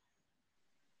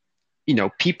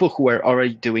 people who were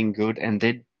already doing good and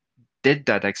did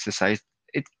that exercise,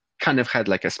 it kind of had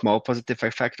like a small positive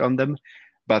effect on them.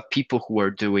 But people who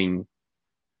were doing,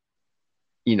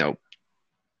 you know,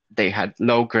 they had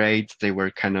low grades, they were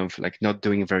kind of like not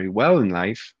doing very well in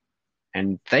life,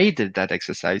 and they did that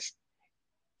exercise,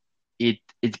 it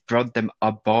brought them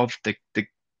above the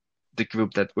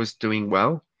group that was doing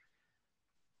well.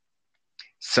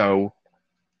 So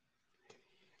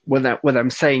what I'm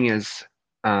saying is,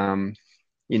 um,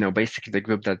 basically the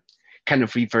group that kind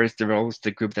of reversed the roles,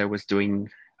 the group that was doing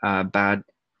bad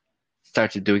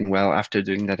started doing well after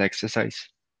doing that exercise.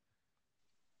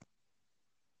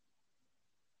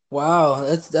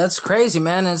 Wow, that's crazy,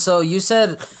 man. And so you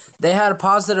said they had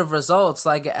positive results,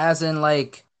 like as in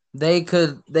like they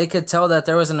could tell that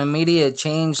there was an immediate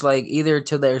change, like either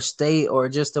to their state or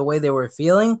just the way they were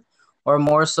feeling, or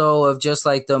more so of just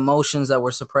like the emotions that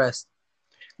were suppressed.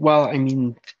 Well, I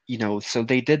mean, so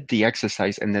they did the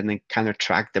exercise and then they kind of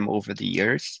tracked them over the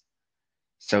years.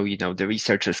 So, the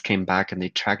researchers came back and they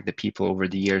tracked the people over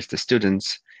the years, the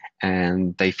students,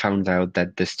 and they found out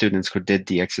that the students who did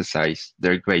the exercise,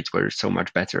 their grades were so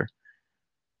much better.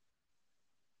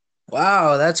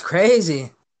 Wow, that's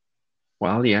crazy.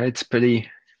 Well, yeah, it's pretty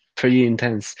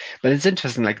intense. But it's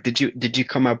interesting, like did you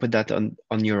come up with that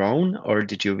on your own, or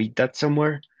did you read that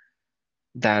somewhere?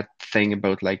 That thing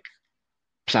about like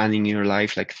planning your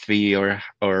life like 3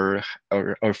 or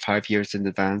 5 years in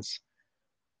advance.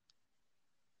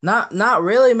 Not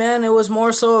really, man. It was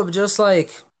more so of just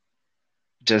like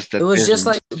Just it that was just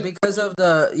vision. like because of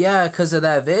because of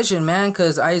that vision, man.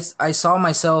 Because I saw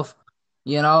myself,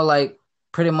 like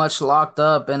pretty much locked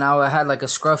up, and I had like a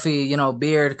scruffy,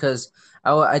 beard. Because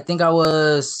I think I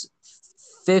was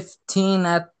 15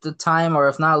 at the time, or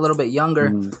if not a little bit younger.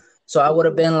 Mm, So I would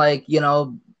have been like,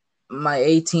 my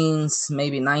 18s,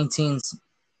 maybe 19s,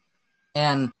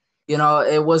 and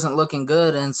it wasn't looking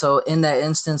good. And so in that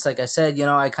instance, like I said,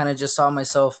 I kind of just saw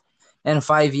myself in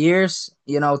 5 years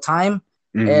time.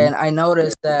 hmm And I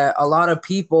noticed that a lot of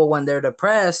people, when they're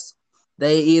depressed,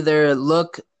 they either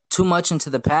look too much into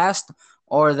the past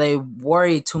or they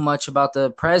worry too much about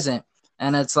the present.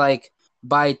 And it's like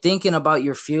by thinking about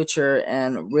your future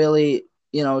and really,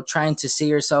 trying to see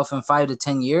yourself in 5 to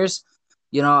 10 years,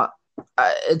 you know,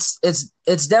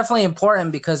 it's definitely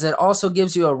important because it also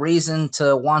gives you a reason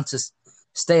to want to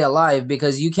stay alive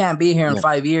because you can't be here in Yeah.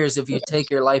 5 years if you take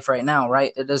your life right now,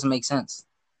 right? It doesn't make sense.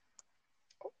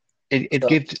 So,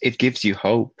 It gives you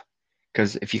hope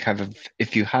because if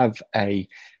you have a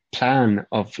plan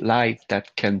of life that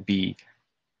can be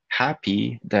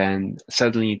happy, then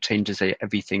suddenly it changes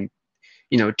everything.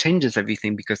 It changes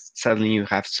everything because suddenly you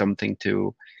have something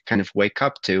to kind of wake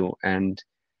up to and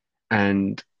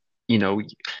you know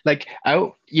like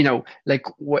like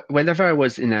whenever I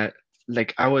was in a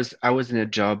like I was in a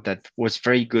job that was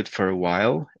very good for a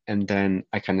while and then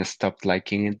I kind of stopped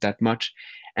liking it that much.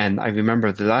 And I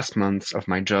remember the last months of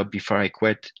my job before I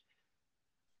quit,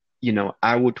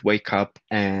 I would wake up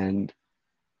and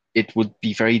it would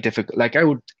be very difficult. Like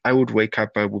I would wake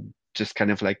up, I would just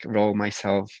kind of like roll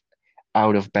myself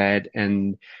out of bed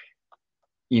and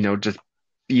just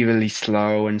be really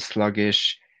slow and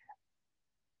sluggish.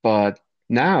 But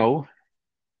now,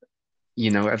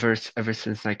 ever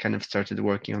since I kind of started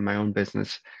working on my own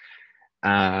business,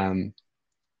 um,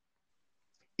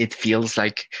 it feels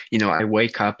like, I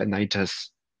wake up and I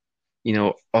just,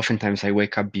 oftentimes I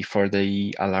wake up before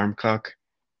the alarm clock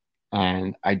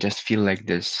and I just feel like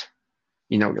this,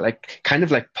 like kind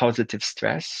of like positive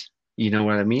stress. You know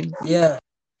what I mean? yeah,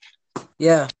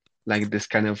 yeah, Like this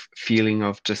kind of feeling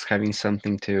of just having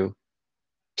something to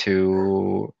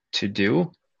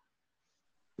do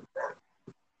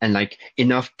and like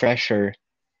enough pressure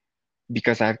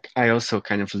because I also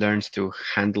kind of learned to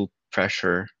handle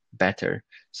pressure better.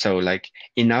 So like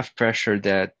enough pressure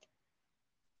that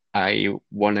I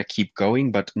want to keep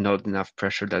going, but not enough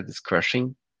pressure that is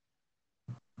crushing.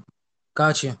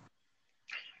 got you.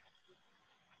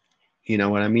 You know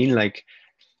what I mean? Like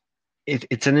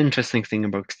it's an interesting thing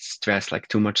about stress. Like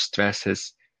too much stress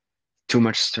is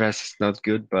not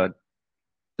good, but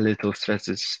little stress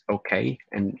is okay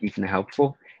and even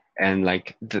helpful. And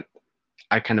like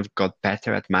I kind of got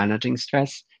better at managing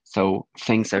stress, so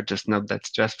things are just not that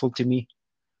stressful to me.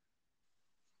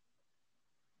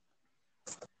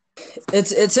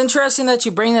 It's interesting that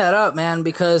you bring that up, man,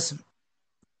 because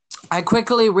I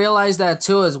quickly realized that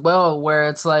too as well, where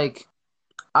it's like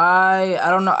I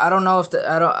don't know if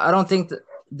I don't think that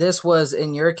this was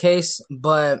in your case,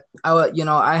 but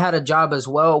I had a job as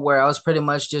well where I was pretty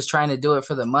much just trying to do it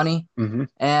for the money, Hmm.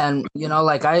 and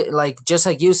like I like just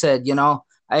like you said,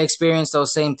 I experienced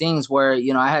those same things where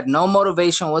I had no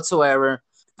motivation whatsoever.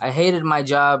 I hated my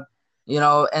job,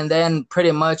 and then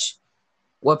pretty much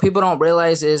what people don't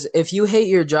realize is if you hate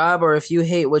your job or if you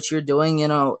hate what you're doing,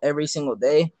 every single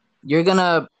day, you're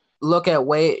gonna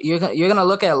you're gonna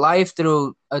look at life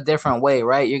through a different way,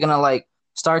 right? You're gonna like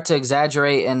start to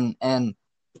exaggerate and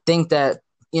think that,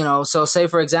 so say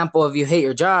for example, if you hate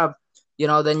your job,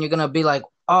 then you're gonna be like,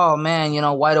 oh man,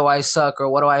 why do I suck, or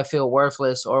what do I feel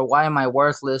worthless, or why am I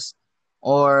worthless,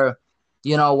 or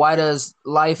why does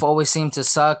life always seem to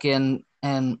suck and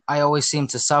I always seem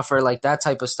to suffer, like that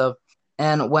type of stuff.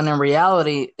 And when in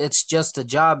reality, it's just a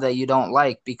job that you don't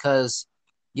like because,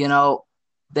 you know,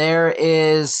 there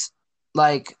is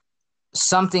like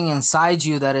something inside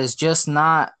you that is just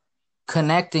not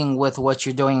connecting with what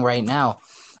you're doing right now.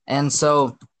 And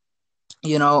so,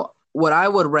 what I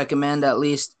would recommend at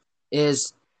least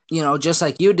is, just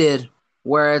like you did,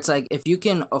 where it's like if you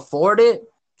can afford it,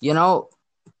 you know,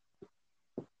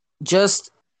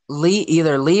 just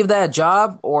either leave that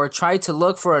job or try to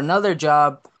look for another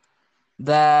job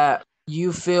that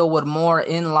you feel would more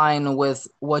in line with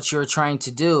what you're trying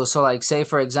to do. So like say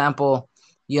for example,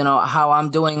 how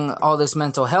I'm doing all this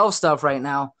mental health stuff right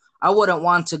now, I wouldn't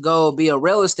want to go be a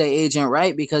real estate agent,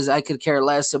 right? Because I could care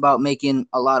less about making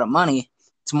a lot of money.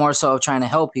 It's more so trying to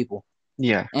help people.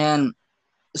 Yeah. And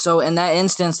so in that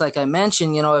instance, like I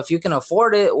mentioned, if you can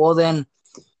afford it, well then,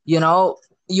 you know,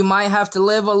 you might have to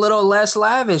live a little less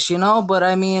lavish, but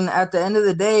I mean, at the end of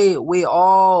the day, we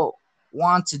all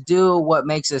want to do what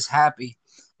makes us happy.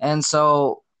 And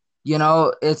so,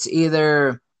 it's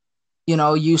either,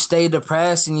 you stay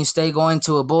depressed and you stay going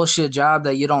to a bullshit job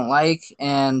that you don't like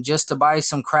and just to buy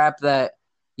some crap that,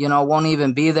 won't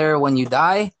even be there when you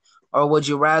die, or would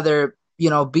you rather,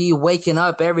 be waking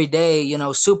up every day,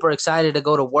 super excited to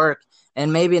go to work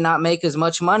and maybe not make as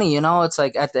much money, it's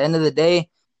like at the end of the day,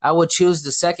 I would choose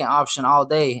the second option all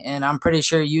day. And I'm pretty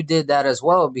sure you did that as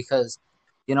well because,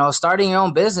 starting your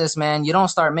own business, man, you don't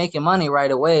start making money right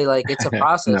away. Like it's a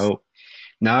process. No,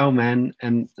 No, man,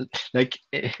 and like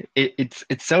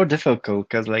it's so difficult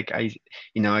because like I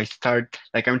start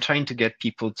like I'm trying to get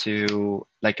people to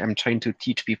like I'm trying to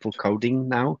teach people coding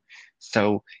now.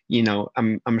 So,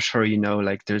 I'm sure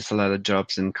like there's a lot of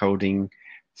jobs in coding,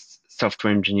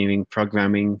 software engineering,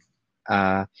 programming.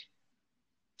 Uh,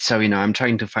 so I'm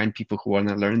trying to find people who want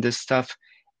to learn this stuff,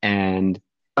 and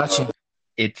Gotcha.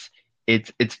 it's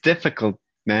it's difficult,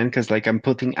 man, because like I'm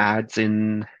putting ads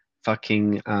in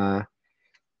fucking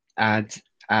ad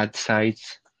ad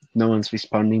sites. No one's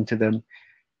responding to them,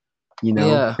 you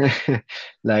know. Yeah,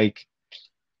 Like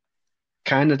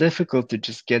kind of difficult to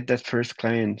just get that first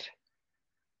client.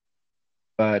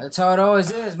 But that's how it always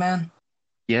is, man.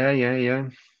 yeah, yeah, yeah.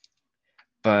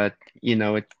 But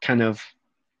it kind of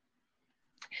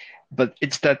but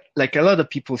it's that like a lot of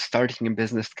people starting a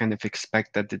business kind of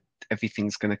expect that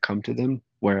everything's gonna come to them,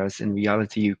 whereas in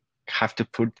reality you have to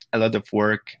put a lot of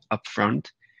work up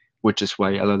front, which is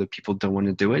why a lot of people don't want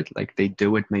to do it. Like they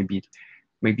do it maybe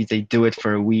they do it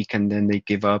for a week and then they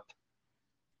give up,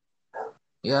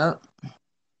 Yeah,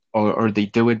 or they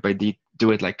do it, but they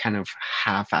do it like kind of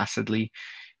half-assedly,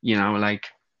 you know, like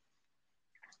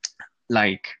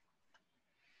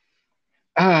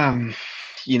um,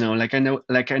 like I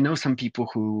know some people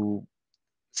who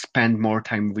spend more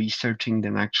time researching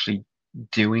than actually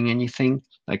doing anything.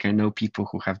 Like I know people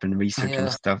who have been researching yeah,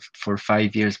 stuff for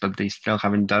 5 years, but they still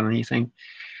haven't done anything.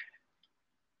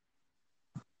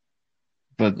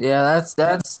 But yeah.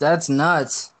 That's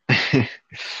nuts.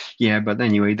 yeah, but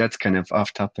anyway, that's kind of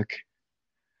off topic.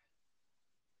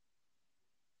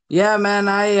 Yeah, man.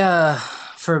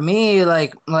 For me,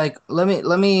 like let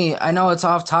me. I know it's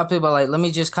off topic, but like, let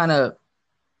me just kind of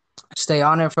stay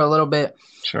on it for a little bit.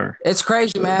 Sure. It's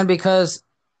crazy, man, because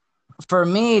for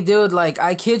me, dude, like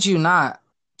I kid you not,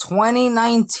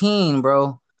 2019,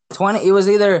 bro. 20 it was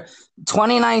either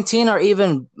 2019 or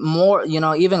even more,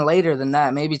 even later than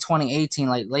that, maybe 2018,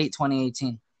 like late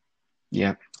 2018.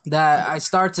 Yeah. That I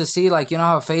start to see, like,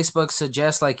 how Facebook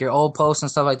suggests like your old posts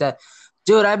and stuff like that.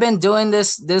 Dude, I've been doing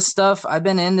this stuff. I've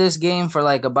been in this game for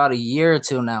like about a year or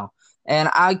two now. And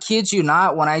I kid you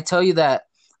not when I tell you that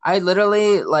I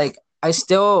literally like I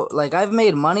still like I've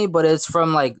made money, but it's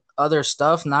from like other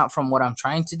stuff, not from what I'm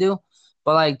trying to do.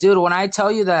 But like, dude, when I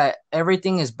tell you that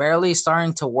everything is barely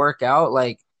starting to work out,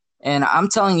 like, and I'm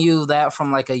telling you that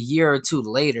from like a year or two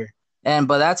later.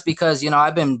 But that's because,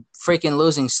 I've been freaking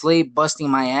losing sleep, busting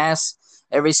my ass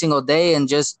every single day and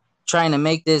just trying to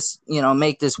make this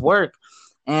work.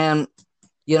 And,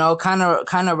 kind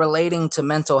of relating to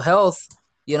mental health,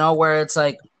 where it's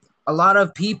like a lot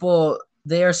of people,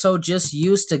 they are so just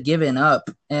used to giving up.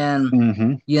 And,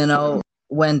 Hmm.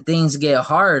 when things get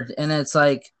hard, and it's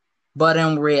like, but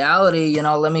in reality,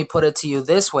 let me put it to you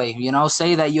this way,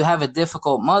 say that you have a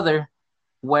difficult mother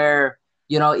where,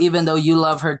 even though you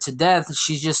love her to death,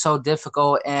 she's just so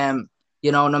difficult. And,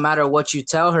 no matter what you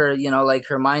tell her, like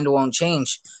her mind won't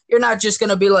change. You're not just going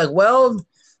to be like, well,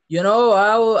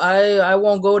 I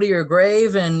won't go to your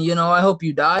grave, and, I hope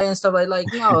you die and stuff like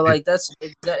no, like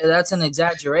that's an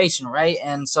exaggeration, right?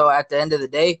 And so at the end of the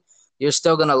day, you're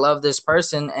still going to love this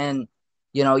person, and,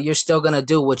 you're still going to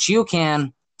do what you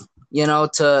can,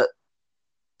 to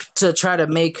try to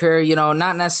make her,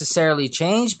 not necessarily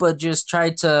change, but just try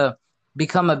to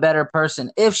become a better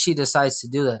person if she decides to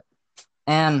do that.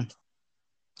 And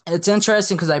it's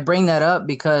interesting because I bring that up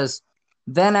because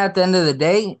then at the end of the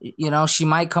day, she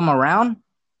might come around,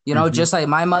 Hmm. just like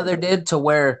my mother did, to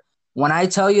where when I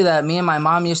tell you that me and my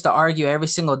mom used to argue every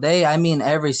single day, I mean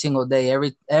every single day,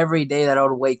 every day that I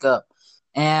would wake up.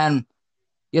 And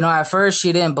at first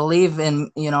she didn't believe in,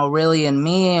 really in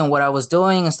me and what I was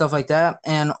doing and stuff like that.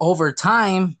 And over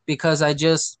time, because I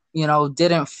just,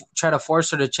 didn't try to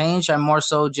force her to change, I more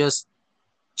so just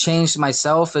changed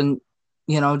myself and,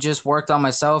 just worked on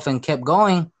myself and kept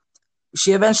going.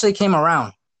 She eventually came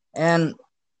around. And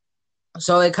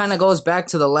so it kind of goes back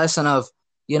to the lesson of,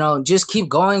 just keep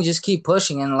going, just keep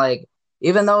pushing. And like,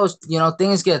 even though,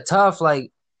 things get tough,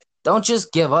 like, don't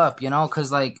just give up,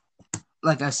 because like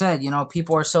I said,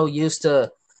 people are so used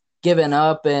to giving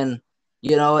up. And,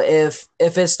 if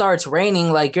it starts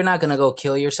raining, like, you're not going to go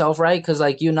kill yourself, right? Because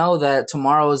like, that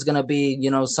tomorrow is going to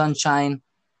be, sunshine,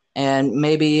 and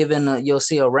maybe even you'll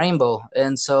see a rainbow.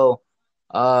 And so,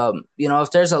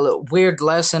 if there's a weird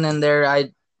lesson in there,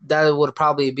 that would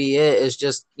probably be it, is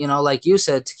just, like you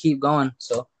said, to keep going.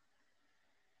 So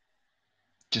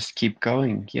Just keep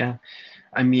going. Yeah.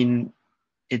 I mean,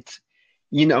 it's,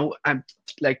 I'm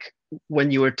like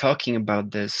when you were talking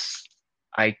about this,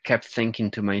 I kept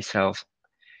thinking to myself,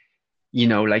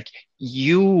 like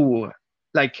you,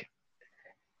 like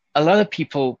a lot of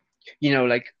people,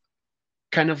 like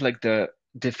kind of like the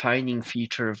defining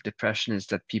feature of depression is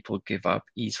that people give up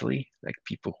easily. Like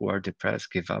people who are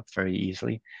depressed give up very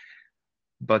easily.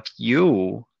 But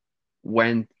you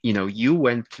went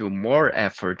through more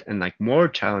effort and like more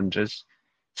challenges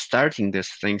starting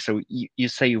this thing. So you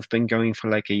say you've been going for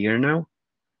like a year now?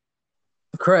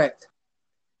 Correct.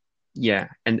 Yeah.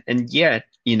 And yet,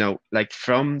 like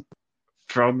from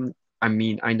I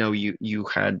mean, I know you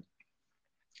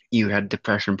had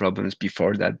depression problems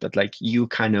before that, but like you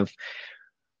kind of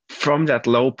from that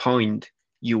low point,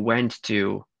 you went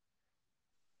to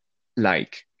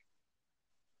like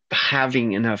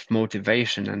having enough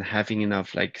motivation and having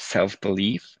enough like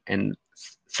self-belief and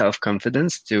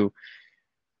self-confidence to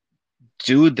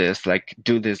do this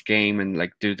game and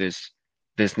like do this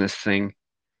business thing,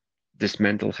 this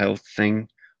mental health thing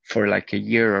for like a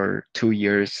year or 2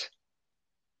 years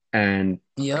and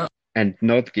Yep.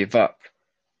 not give up.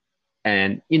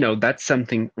 And that's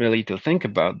something really to think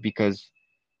about because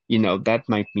that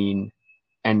might mean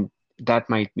and that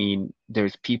might mean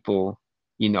there's people,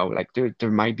 like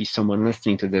there might be someone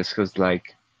listening to this who's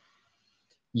like,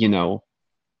 you know,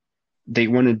 they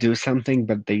want to do something,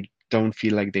 but they don't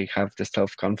feel like they have the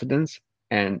self-confidence.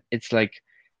 And it's like,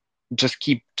 just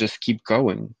keep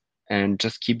going and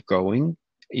just keep going.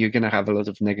 You're gonna have a lot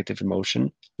of negative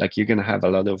emotion. Like you're gonna have a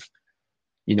lot of,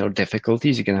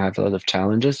 difficulties. You're gonna have a lot of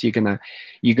challenges. You're gonna,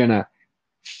 you're gonna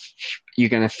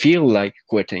feel like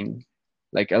quitting.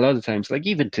 Like a lot of times, like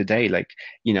even today, like,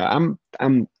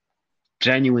 I'm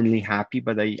genuinely happy,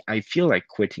 but I feel like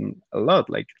quitting a lot.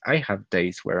 Like I have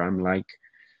days where I'm like,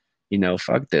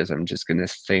 fuck this. I'm just gonna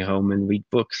stay home and read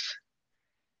books.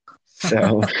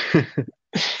 So,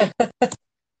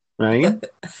 right?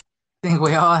 Think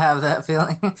we all have that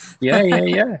feeling. Yeah, yeah,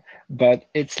 yeah. But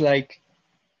it's like,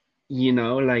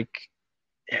 like,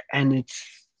 and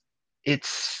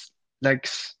it's like,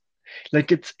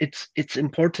 like it's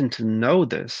important to know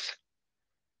this.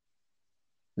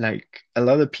 Like a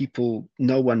lot of people,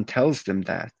 no one tells them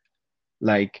that.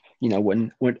 Like,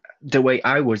 when the way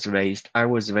I was raised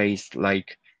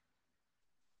like,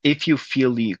 if you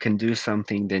feel you can do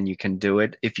something, then you can do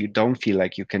it. If you don't feel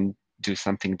like you can do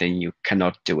something, then you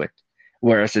cannot do it.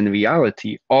 Whereas in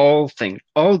reality, all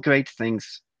great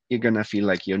things, you're gonna feel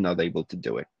like you're not able to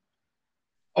do it.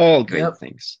 All great Yep.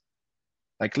 things,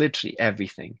 like literally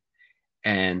everything.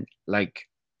 And like,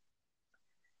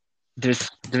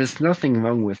 there's nothing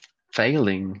wrong with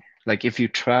failing. Like if you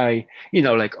try,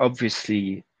 like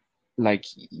obviously, like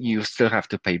you still have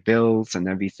to pay bills and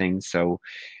everything. So,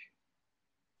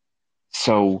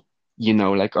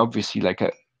 like obviously, like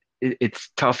it's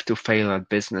tough to fail at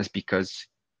business because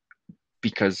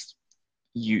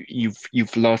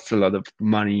you've lost a lot of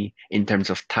money in terms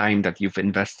of time that you've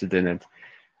invested in it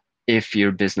if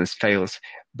your business fails.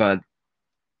 But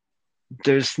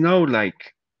there's no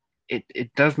like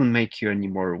it doesn't make you any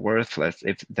more worthless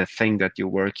if the thing that you're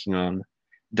working on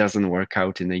doesn't work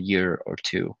out in a year or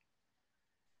two.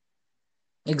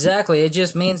 Exactly. It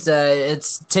just means that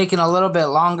it's taking a little bit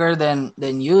longer than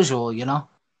usual, you know?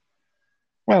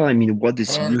 Well, I mean, what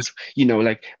is And usual?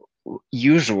 Like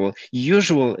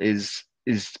usual is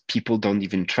people don't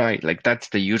even try. Like that's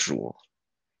the usual.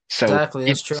 So exactly, if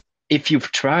that's true. if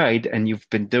you've tried and you've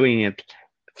been doing it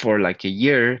for like a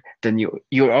year, then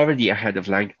you're already ahead of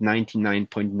like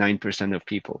 99.9% of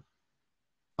people,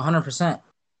 100%.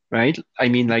 right? I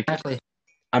mean, like Exactly.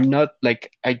 I'm not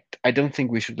like I don't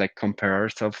think we should like compare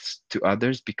ourselves to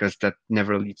others because that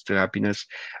never leads to happiness.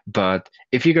 But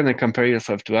if you're gonna compare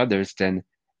yourself to others, then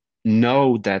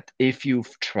know that if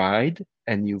you've tried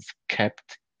and you've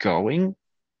kept going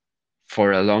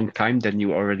for a long time, then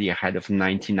you're already ahead of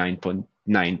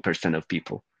 99.9% of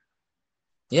people.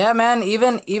 Yeah, man,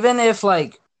 even if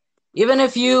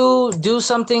you do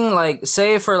something like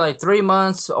say for like 3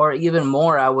 months or even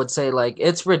more, I would say like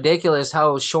it's ridiculous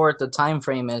how short the time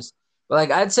frame is. But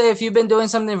like I'd say if you've been doing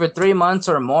something for 3 months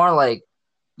or more, like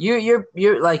you're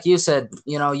like you said,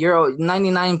 you're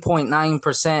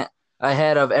 99.9%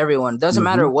 ahead of everyone. Doesn't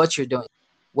matter Hmm. what you're doing,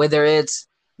 whether it's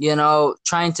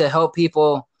trying to help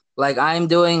people like I'm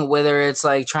doing, whether it's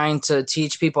like trying to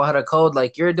teach people how to code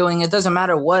like you're doing. It doesn't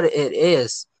matter what it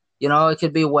is. It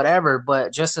could be whatever,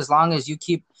 but just as long as you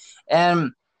keep.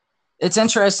 And it's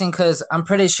interesting because I'm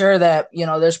pretty sure that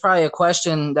there's probably a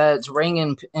question that's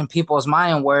ringing in people's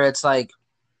mind where it's like,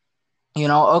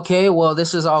 okay, well,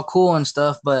 this is all cool and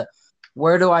stuff, but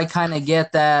where do I kind of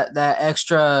get that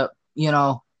extra,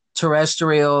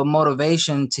 terrestrial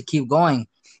motivation to keep going?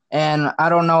 And I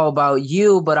don't know about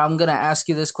you, but I'm gonna ask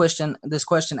you this question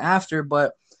after.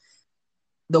 But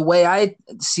the way I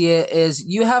see it is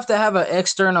you have to have an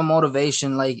external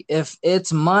motivation. Like if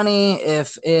it's money,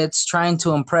 if it's trying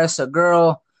to impress a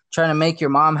girl, trying to make your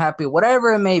mom happy,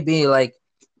 whatever it may be, like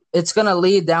it's gonna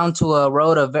lead down to a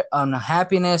road of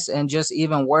unhappiness and just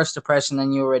even worse depression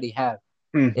than you already have.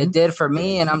 It Hmm. did for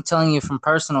me, and I'm telling you from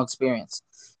personal experience.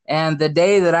 And the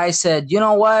day that I said, you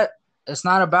know what, it's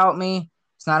not about me,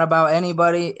 it's not about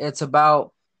anybody, it's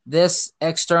about this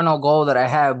external goal that I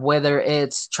have, whether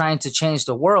it's trying to change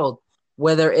the world,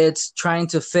 whether it's trying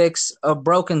to fix a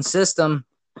broken system,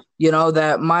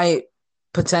 that might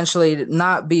potentially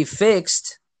not be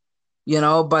fixed,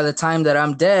 by the time that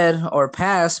I'm dead or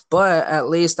past, but at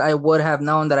least I would have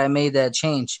known that I made that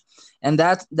change. And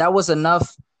that was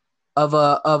enough of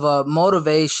a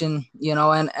motivation,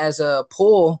 and as a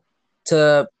pull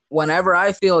to whenever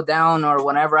I feel down or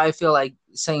whenever I feel like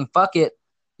saying fuck it,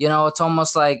 it's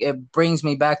almost like it brings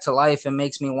me back to life and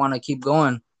makes me want to keep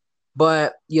going.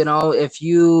 But, if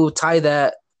you tie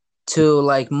that to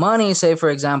like money, say for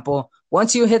example,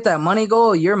 once you hit that money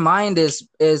goal, your mind is,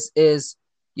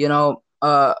 you know,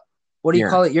 what do you Yeah.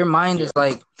 call it? Your mind is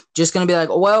like just gonna be like,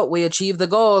 well, we achieved the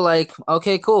goal, like,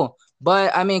 okay, cool.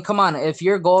 But I mean, come on, if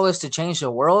your goal is to change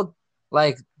the world,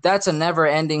 like that's a never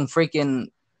ending freaking,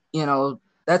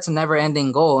 that's a never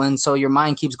ending goal. And so your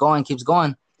mind keeps going.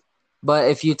 But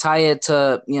if you tie it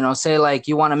to, say like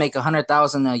you want to make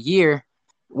 100,000 a year,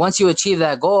 once you achieve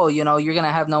that goal, you're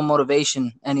gonna have no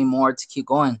motivation anymore to keep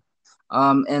going.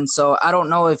 And so I don't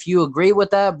know if you agree with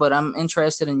that, but I'm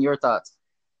interested in your thoughts.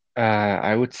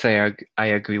 I would say I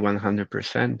agree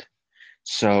 100%.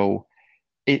 So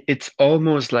it's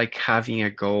almost like having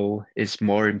a goal is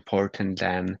more important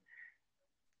than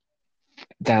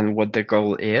what the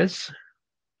goal is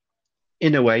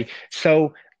in a way.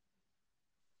 So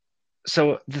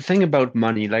the thing about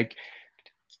money, like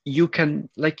you can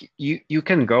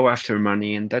go after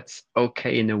money and that's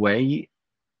okay in a way.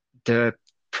 The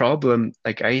problem,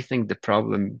 like I think the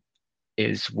problem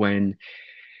is when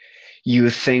you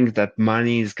think that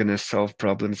money is gonna solve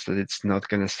problems that it's not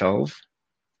gonna solve.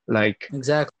 Like,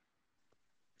 Exactly.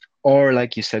 or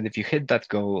like you said, if you hit that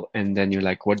goal and then you're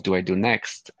like, what do I do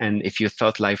next? And if you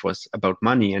thought life was about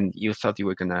money and you thought you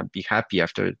were gonna be happy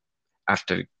after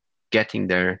getting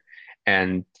there,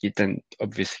 and you then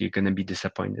obviously you're gonna be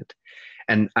disappointed.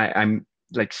 And I'm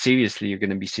like seriously, you're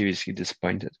gonna be seriously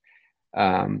disappointed.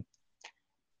 Um,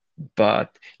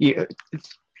 but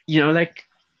like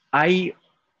I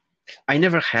I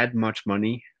never had much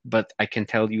money, but I can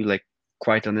tell you, like,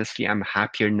 quite honestly, I'm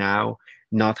happier now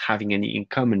not having any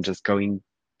income and just going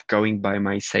by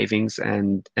my savings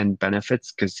and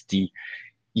benefits because the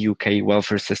UK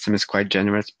welfare system is quite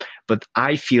generous. But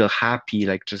I feel happy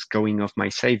like just going off my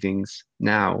savings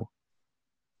now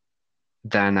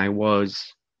than I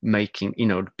was making,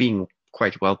 being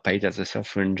quite well paid as a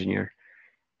software engineer.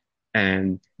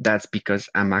 And that's because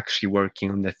I'm actually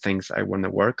working on the things I want to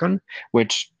work on,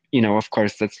 which, of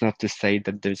course, that's not to say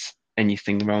that there's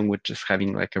anything wrong with just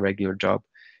having like a regular job.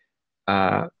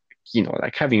 Uh,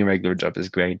 like having a regular job is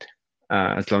great,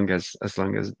 as long as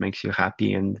it makes you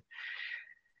happy and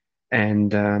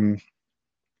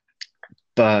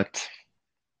but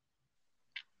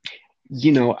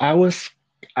I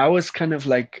was kind of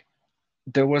like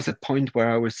there was a point where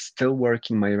I was still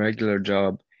working my regular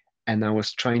job and I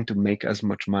was trying to make as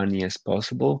much money as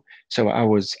possible. So I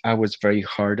was very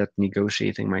hard at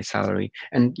negotiating my salary.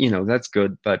 And that's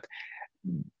good, but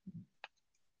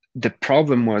the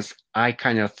problem was I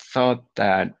kind of thought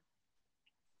that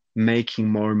making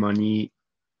more money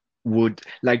would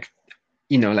like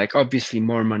obviously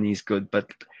more money is good,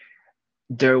 but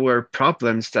there were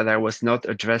problems that I was not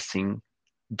addressing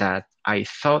that I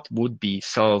thought would be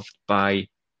solved by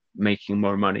making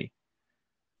more money.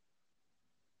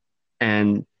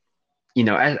 And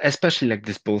especially like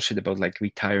this bullshit about like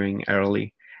retiring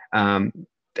early. Um,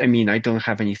 I mean, I don't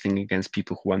have anything against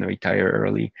people who want to retire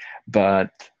early,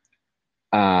 but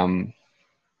um,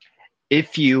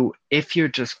 if you're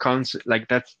just like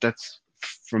that's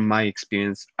from my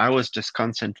experience, I was just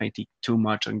concentrating too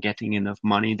much on getting enough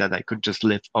money that I could just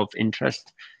live off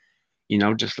interest,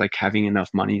 just like having enough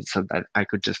money so that I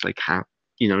could just like have,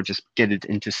 just get it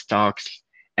into stocks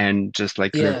and just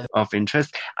like live Yeah. off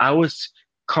interest. I was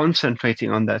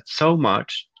concentrating on that so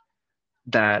much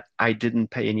that I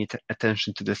didn't pay any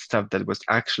attention to the stuff that was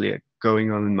actually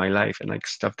going on in my life and like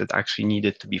stuff that actually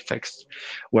needed to be fixed.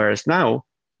 Whereas now,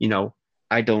 you know,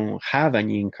 I don't have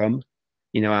any income.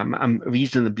 I'm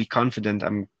reasonably confident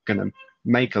I'm gonna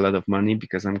make a lot of money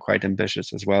because I'm quite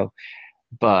ambitious as well.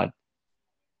 But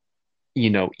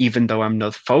even though I'm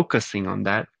not focusing on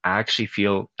that, I actually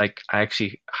feel like I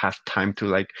actually have time to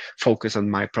like focus on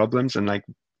my problems and like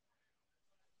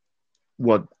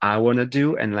what I want to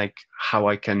do and like how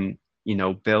I can,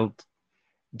 build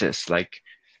this, like,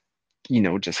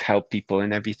 just help people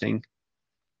and everything.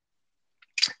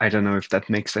 I don't know if that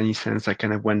makes any sense. I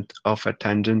kind of went off a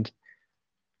tangent.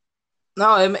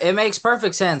 No, it makes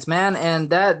perfect sense, man. And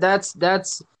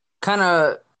that's kind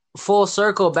of full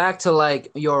circle back to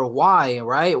like your why,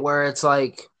 right? Where it's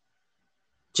like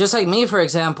just like me, for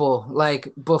example,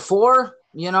 like before,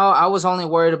 I was only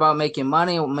worried about making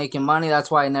money.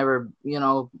 That's why I never,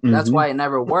 that's Hmm. why it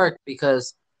never worked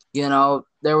because,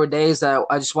 there were days that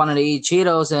I just wanted to eat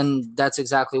Cheetos, and that's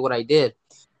exactly what I did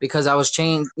because I was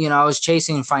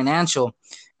chasing financial.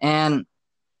 And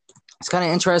it's kind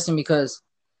of interesting because,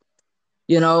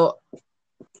 you know,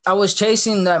 I was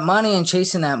chasing that money and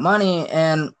chasing that money,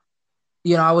 and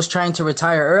I was trying to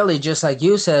retire early, just like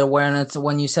you said.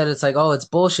 When you said it's like, oh, it's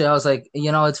bullshit. I was like,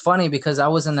 it's funny because I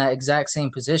was in that exact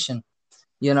same position,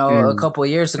 a Mm. couple of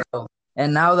years ago.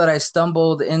 And now that I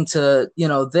stumbled into,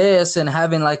 this and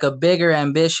having like a bigger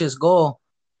ambitious goal,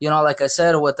 like I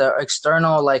said, with the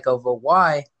external like of a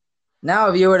why. Now,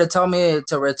 if you were to tell me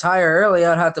to retire early,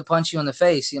 I'd have to punch you in the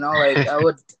face. Like I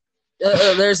would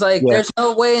Yeah. there's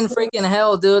no way in freaking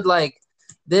hell, dude. Like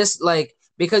this, like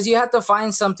because you have to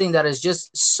find something that is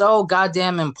just so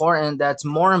goddamn important. That's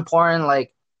more important,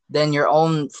 like than your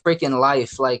own freaking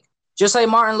life. Like just like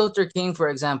Martin Luther King, for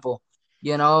example.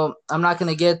 I'm not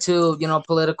gonna get too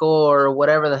political or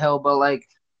whatever the hell, but like,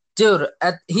 dude,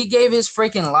 he gave his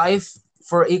freaking life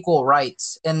for equal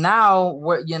rights, and now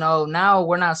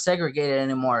we're not segregated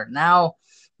anymore. Now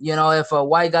if a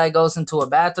white guy goes into a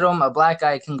bathroom, a black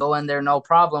guy can go in there no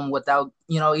problem without,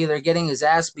 either getting his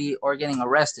ass beat or getting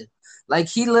arrested. Like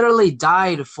he literally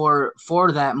died for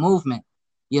that movement.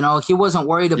 He wasn't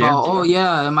worried Yeah. about, oh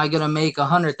yeah, am I gonna make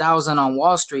 100,000 on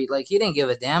Wall Street? Like he didn't give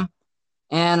a damn.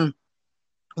 And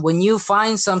when you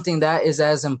find something that is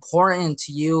as important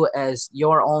to you as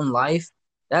your own life,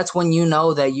 that's when you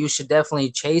know that you should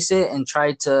definitely chase it and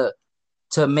try to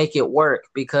make it work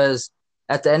because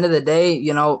at the end of the day,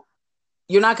 you're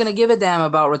not going to give a damn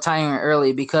about retiring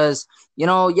early because,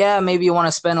 yeah, maybe you want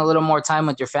to spend a little more time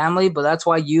with your family, but that's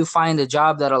why you find a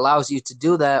job that allows you to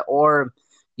do that or,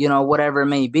 whatever it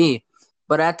may be.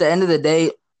 But at the end of the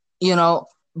day,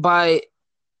 by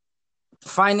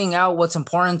finding out what's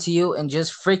important to you and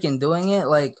just freaking doing it,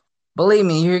 like, believe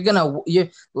me, your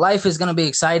life is going to be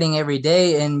exciting every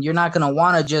day and you're not going to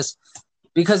want to just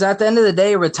because at the end of the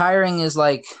day, retiring is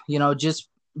like, just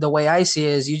the way I see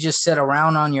it is you just sit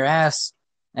around on your ass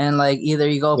and like either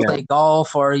you go Yeah. play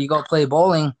golf or you go play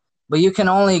bowling, but you can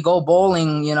only go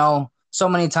bowling, so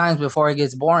many times before it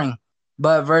gets boring.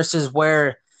 But versus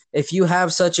where if you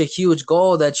have such a huge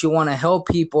goal that you want to help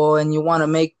people and you want to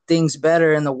make things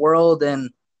better in the world and,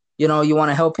 you want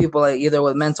to help people like either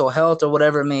with mental health or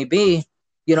whatever it may be,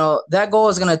 that goal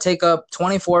is going to take up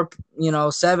 24,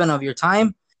 7 of your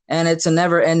time and it's a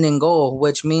never ending goal,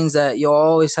 which means that you'll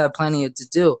always have plenty to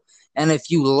do. And if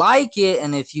you like it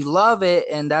and if you love it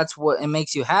and that's what it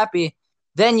makes you happy,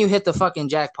 then you hit the fucking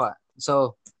jackpot.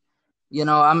 So,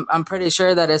 I'm pretty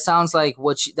sure that it sounds like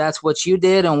that's what you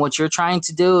did and what you're trying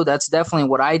to do. That's definitely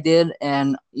what I did.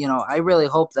 And, I really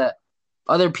hope that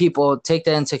other people take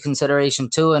that into consideration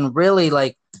too and really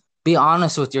like be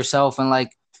honest with yourself and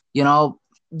like, you know,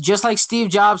 just like Steve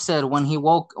Jobs said when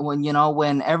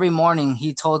every morning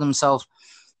he told himself,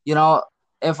 you know,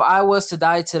 if I was to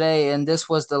die today and this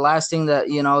was the last thing that,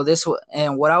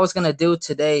 and what I was going to do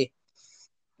today,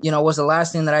 was the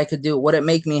last thing that I could do, would it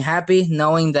make me happy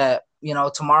knowing that,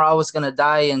 tomorrow I was going to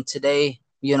die and today,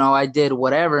 I did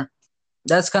whatever?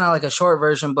 That's kind of like a short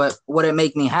version, but would it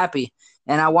make me happy?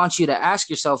 And I want you to ask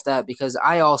yourself that because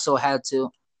I also had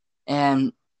to.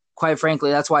 And quite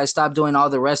frankly, that's why I stopped doing all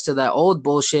the rest of that old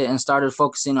bullshit and started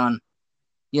focusing on,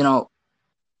 you know,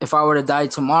 if I were to die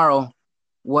tomorrow,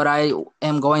 what I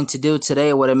am going to do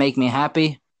today, would it make me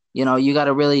happy? You got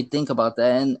to really think about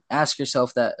that and ask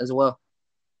yourself that as well.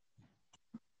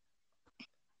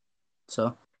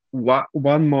 So,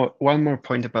 One more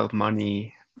point about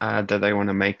money that I want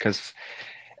to make because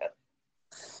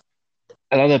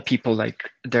a lot of people like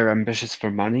they're ambitious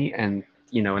for money and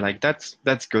like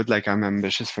that's good. Like I'm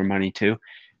ambitious for money too.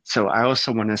 So I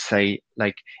also want to say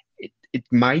like it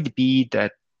might be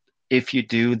that if you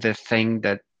do the thing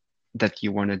that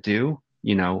you want to do,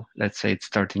 let's say it's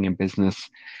starting a business,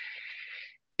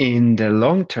 in the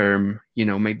long term,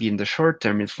 maybe in the short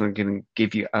term, it's not going to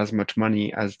give you as much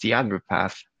money as the other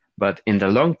path. But in the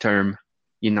long term,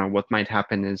 what might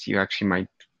happen is you actually might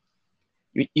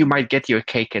you might get your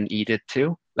cake and eat it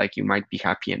too. Like you might be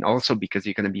happy, and also because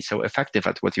you're going to be so effective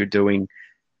at what you're doing,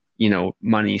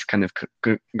 money is kind of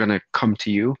gonna come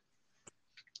to you,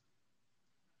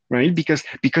 right?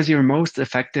 Because you're most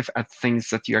effective at things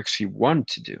that you actually want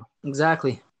to do.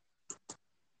 Exactly.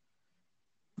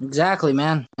 Exactly,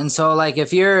 man. And so, like,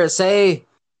 if you're, say,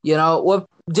 what,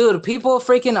 dude, people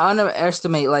freaking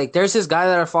underestimate. Like, there's this guy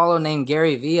that I follow named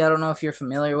Gary V. I don't know if you're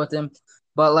familiar with him,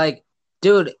 but like,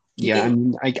 dude, Yeah, I he,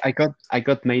 mean, I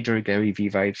got major Gary V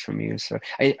vibes from you. So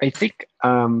I think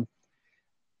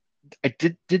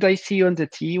did I see you on the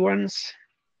T once?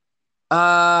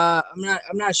 I'm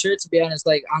not sure, to be honest.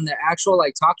 Like, on the actual,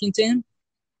 like, talking to him.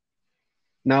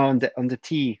 No, on the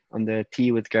T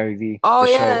with Gary V, Oh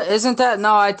the yeah, show. isn't that?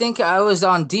 No, I think I was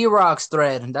on D-Rock's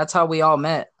thread. And that's how we all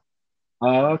met.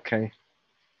 Oh, okay.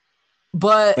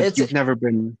 But But it's you've never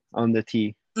been on the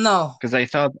T no, because I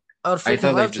thought I would I freaking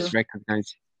thought I love just to.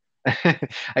 recognized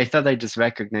I thought I just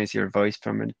recognized your voice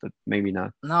from it, but maybe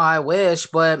not. No, I wish,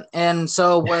 but and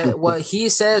so what he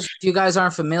says, if you guys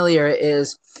aren't familiar,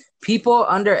 is people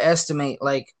underestimate,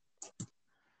 like,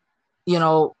 you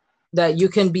know that you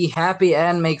can be happy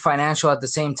and make financial at the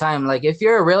same time. Like, if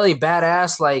you're a really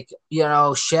badass, like,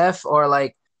 chef, or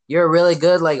like you're a really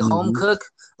good, like, home Hmm. cook,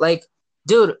 like,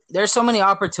 dude, there's so many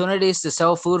opportunities to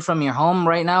sell food from your home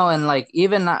right now, and like,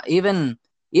 even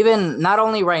not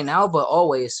only right now but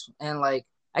always. And like,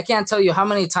 I can't tell you how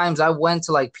many times I went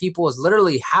to like people's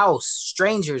literally house,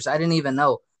 strangers I didn't even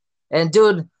know. And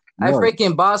dude, I Really?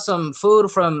 freaking bought some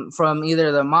food from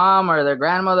either their mom or their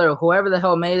grandmother or whoever the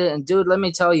hell made it. And dude, let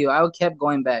me tell you, I kept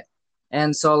going back.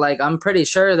 And so, like, I'm pretty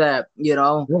sure that,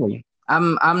 Really?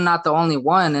 I'm not the only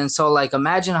one. And so, like,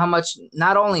 imagine how much,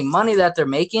 not only money that they're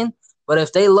making, but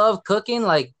if they love cooking,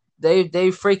 like, they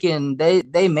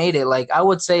made it. Like, I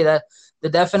would say that the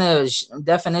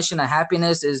definition of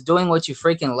happiness is doing what you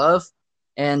freaking love,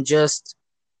 and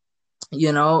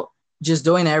you know just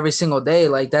doing it every single day.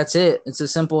 Like, that's it. It's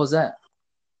as simple as that.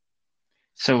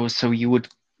 So you would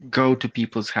go to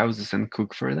people's houses and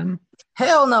cook for them?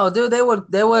 Hell no, dude. They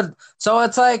would. So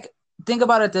it's like, think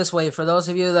about it this way. For those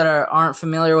of you that aren't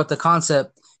familiar with the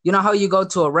concept, you know how you go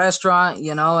to a restaurant,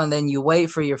 and then you wait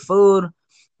for your food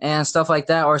and stuff like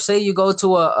that. Or say you go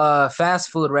to a fast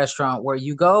food restaurant where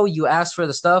you go, you ask for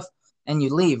the stuff and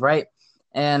you leave, right?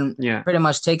 And Yeah. pretty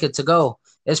much take it to go.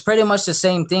 It's pretty much the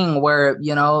same thing where,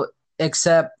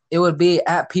 except it would be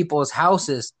at people's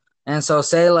houses. And so,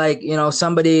 say, like,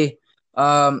 somebody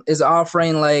is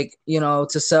offering, like,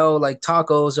 to sell like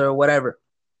tacos or whatever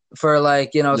for,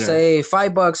 like, Yeah. say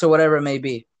 $5 or whatever it may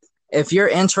be. If you're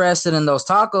interested in those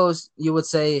tacos, you would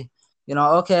say,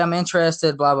 okay, I'm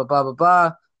interested, blah blah blah blah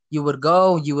blah. You would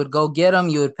go get them,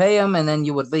 you would pay them, and then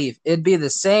you would leave. It'd be the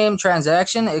same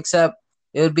transaction, except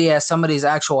it would be at somebody's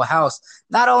actual house.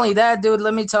 Not only that, dude,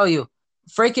 let me tell you,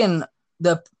 freaking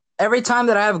the every time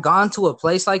that I have gone to a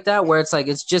place like that where it's like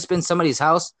it's just been somebody's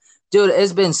house, dude,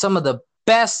 it's been some of the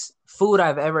best food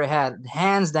I've ever had,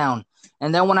 hands down.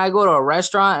 And then when I go to a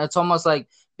restaurant, it's almost like,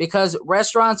 because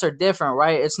restaurants are different,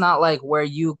 right? It's not like where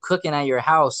you cooking at your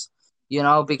house,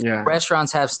 because Yeah.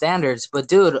 restaurants have standards. But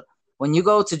dude, when you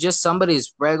go to just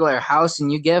somebody's regular house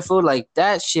and you get food, like,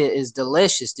 that shit is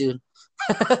delicious, dude.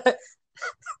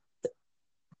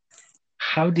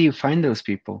 How do you find those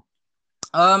people?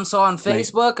 So on Like,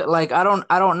 Facebook, like, I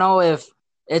don't know if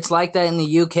it's like that in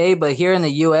the UK, but here in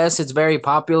the US it's very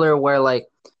popular where, like,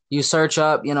 you search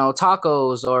up,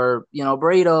 tacos, or,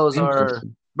 burritos, or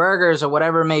interesting. burgers, or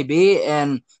whatever it may be,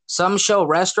 and some show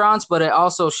restaurants, but it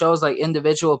also shows like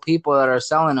individual people that are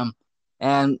selling them.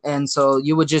 And so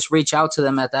you would just reach out to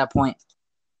them at that point.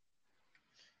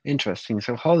 Interesting.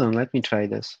 So hold on, let me try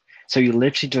this. So you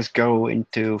literally just go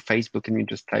into Facebook and you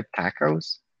just type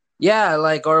tacos? Yeah,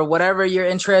 like, or whatever you're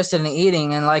interested in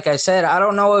eating. And like I said, I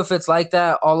don't know if it's like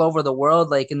that all over the world,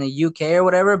 like in the UK or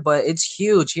whatever, but it's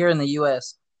huge here in the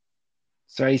US.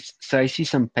 So I see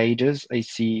some pages, I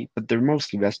see, but they're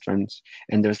mostly restaurants,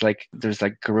 and there's like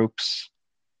groups.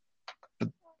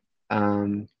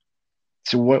 Um,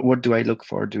 so what do I look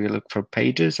for? Do you look for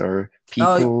pages or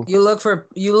Oh, people? you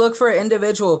look for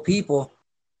individual people.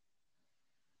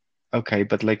 Okay,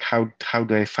 but like how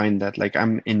do I find that? Like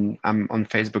I'm on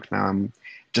Facebook now. I'm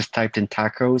just typed in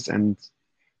tacos, and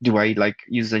do I like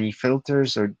use any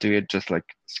filters, or do you just like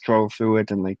scroll through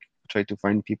it and like try to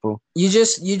find people? You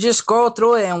just scroll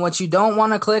through it, and what you don't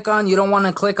want to click on, you don't want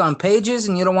to click on pages,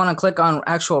 and you don't want to click on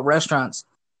actual restaurants,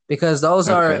 because those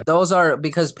are Okay. those are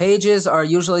because pages are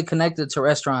usually connected to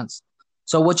restaurants.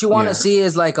 So what you want to Yeah. see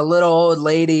is like a little old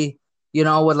lady,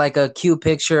 with like a cute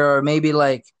picture, or maybe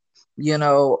like, you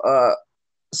know,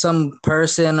 some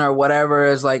person or whatever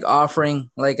is like offering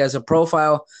like as a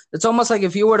profile. It's almost like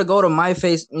if you were to go to my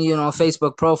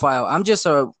Facebook profile. I'm just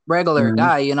a regular Mhm.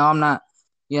 guy, I'm not,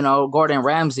 Gordon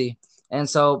Ramsay. And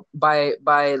so by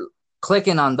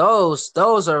clicking on those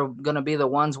are going to be the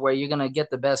ones where you're going to get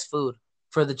the best food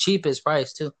for the cheapest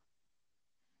price too.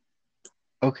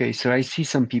 Okay, so I see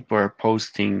some people are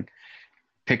posting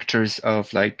pictures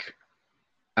of like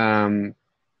um,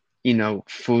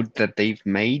 food that they've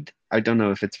made. I don't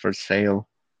know if it's for sale.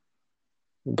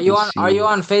 Are Let you me on are you see.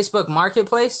 on Facebook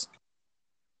Marketplace?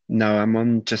 No, I'm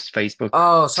on just Facebook.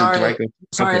 Oh, So do I sorry. go?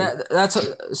 Sorry, Okay.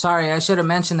 that's sorry. I should have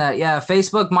mentioned that. Yeah,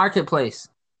 Facebook Marketplace.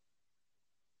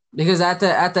 Because at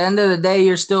the end of the day,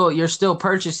 you're still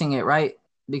purchasing it, right? Yeah,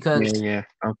 Because yeah.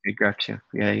 Okay, gotcha.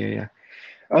 Yeah, yeah, yeah.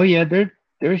 Oh yeah,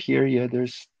 they're here. Yeah,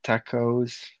 there's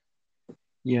tacos.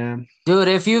 Yeah. dude,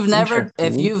 if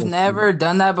Interesting, you've interesting. never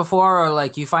done that before, or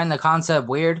like you find the concept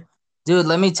weird, dude,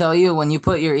 let me tell you, when you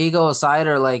put your ego aside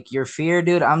or like your fear,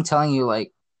 dude, I'm telling you,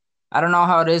 like, I don't know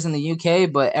how it is in the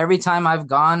UK, but every time I've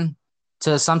gone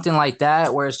to something like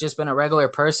that where it's just been a regular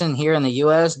person here in the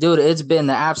US, dude, it's been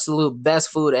the absolute best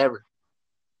food ever.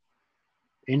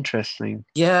 Interesting.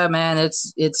 Yeah, man,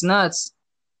 it's nuts.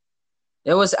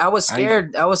 It was I was I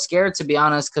scared. I was scared to be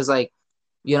honest, because like,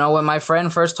 when my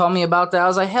friend first told me about that, I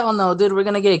was like, hell no, dude, we're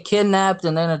gonna get kidnapped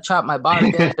and then chop my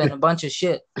body up and a bunch of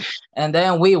shit. And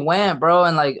then we went, bro,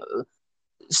 and like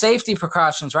safety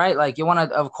precautions, right? Like you wanna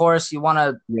of course you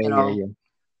wanna, yeah, yeah,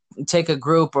 yeah. take a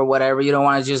group or whatever. You don't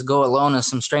want to just go alone in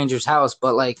some stranger's house.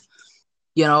 But like,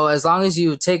 as long as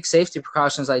you take safety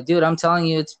precautions, like, dude, I'm telling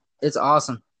you, it's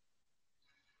awesome.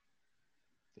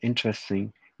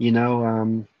 Interesting.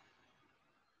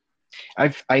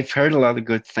 I've heard a lot of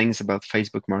good things about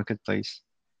Facebook Marketplace.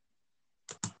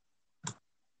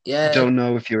 Yeah. Don't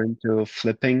know if you're into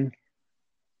flipping.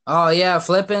 Oh yeah,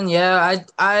 flipping. Yeah,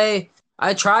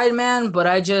 I tried, man, but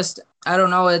I don't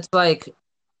know. It's like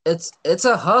it's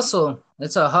a hustle.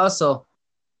 It's a hustle.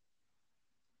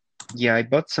 Yeah, I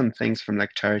bought some things from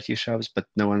like charity shops, but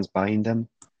no one's buying them.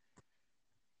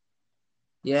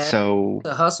 Yeah, it's So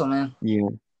a hustle, man. yeah,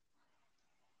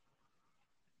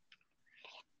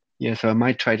 yeah. So I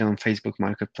might try it on Facebook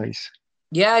Marketplace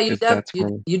Yeah, because that's where.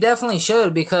 you definitely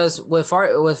should, because with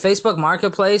Facebook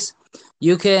Marketplace,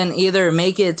 you can either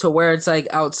make it to where it's like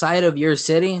outside of your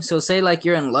city. So say like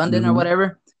you're in London or Hmm.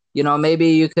 whatever, maybe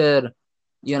you could,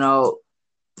 you know,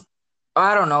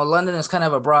 I don't know. London is kind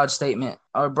of a broad statement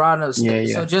or broad of Yeah, state.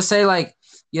 yeah. So just say like,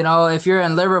 if you're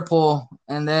in Liverpool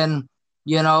and then,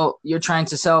 you're trying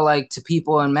to sell like to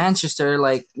people in Manchester,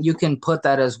 like you can put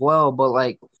that as well. But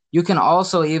like you can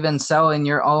also even sell in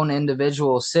your own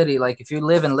individual city. Like if you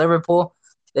live in Liverpool,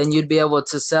 then you'd be able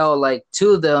to sell like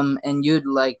to them, and you'd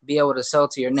like be able to sell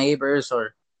to your neighbors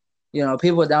or,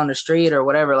 people down the street or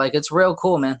whatever. Like it's real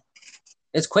cool, man.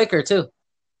 It's quicker too.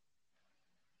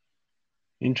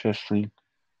 Interesting.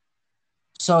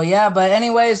 So yeah, but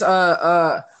anyways,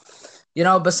 besides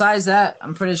that,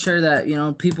 I'm pretty sure that,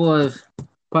 people have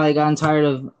probably gotten tired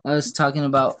of us talking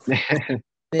about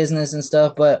business and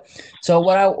stuff. But so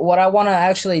what I want to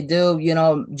actually do,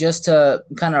 just to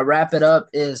kind of wrap it up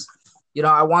is,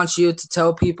 I want you to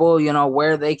tell people,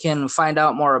 where they can find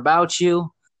out more about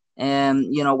you and,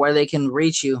 where they can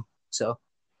reach you. So,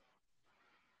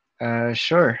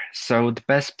 Sure. So the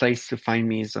best place to find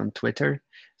me is on Twitter.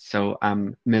 So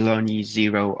I'm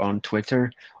Meloni0 on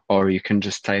Twitter, or you can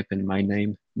just type in my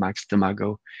name, Max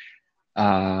Tomago.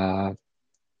 Uh,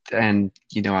 and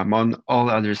I'm on all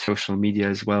other social media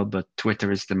as well, but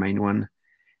Twitter is the main one.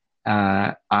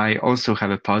 I also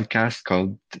have a podcast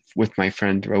called with my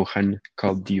friend Rohan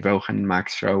called the Rohan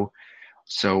Max Show.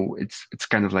 So it's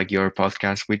kind of like your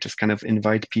podcast. We just kind of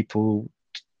invite people,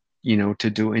 to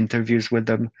do interviews with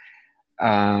them.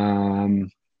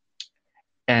 Um,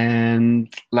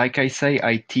 and like I say,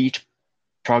 I teach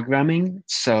programming.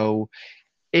 So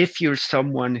if you're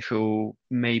someone who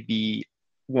maybe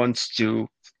wants to,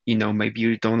 maybe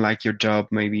you don't like your job,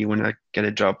 maybe you want to get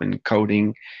a job in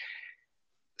coding,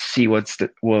 see what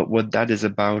that is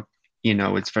about.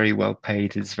 It's very well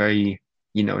paid. It's very,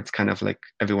 it's kind of like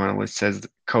everyone always says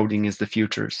coding is the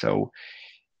future. So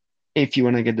if you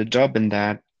want to get a job in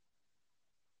that,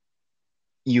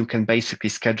 you can basically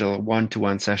schedule a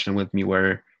one-to-one session with me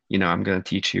where, I'm going to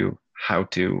teach you how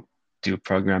to do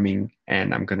programming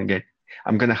and I'm going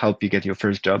to help you get your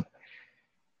first job.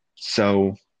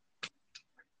 So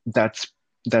that's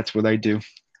that's what I do.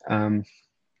 Um,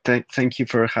 thank you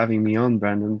for having me on,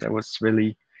 Brandon. That was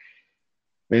really,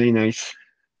 really nice.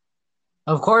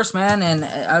 of course, man, and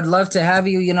I'd love to have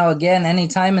you, again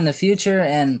anytime in the future.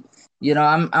 And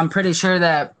I'm pretty sure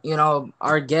that,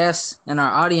 our guests and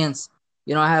our audience,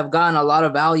 have gotten a lot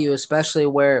of value, especially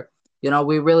where,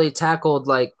 we really tackled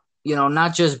like,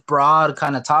 not just broad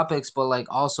kind of topics, but like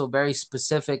also very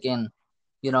specific and,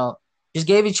 you know, just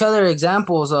gave each other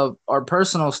examples of our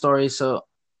personal stories. So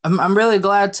I'm really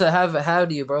glad to have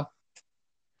had you, bro.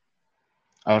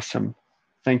 Awesome.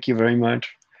 Thank you very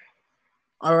much.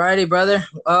 Alrighty, brother.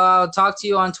 I'll talk to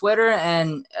you on Twitter,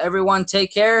 and everyone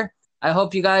take care. I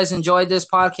hope you guys enjoyed this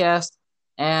podcast,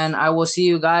 and I will see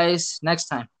you guys next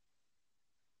time.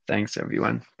 Thanks,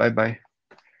 everyone. Bye bye.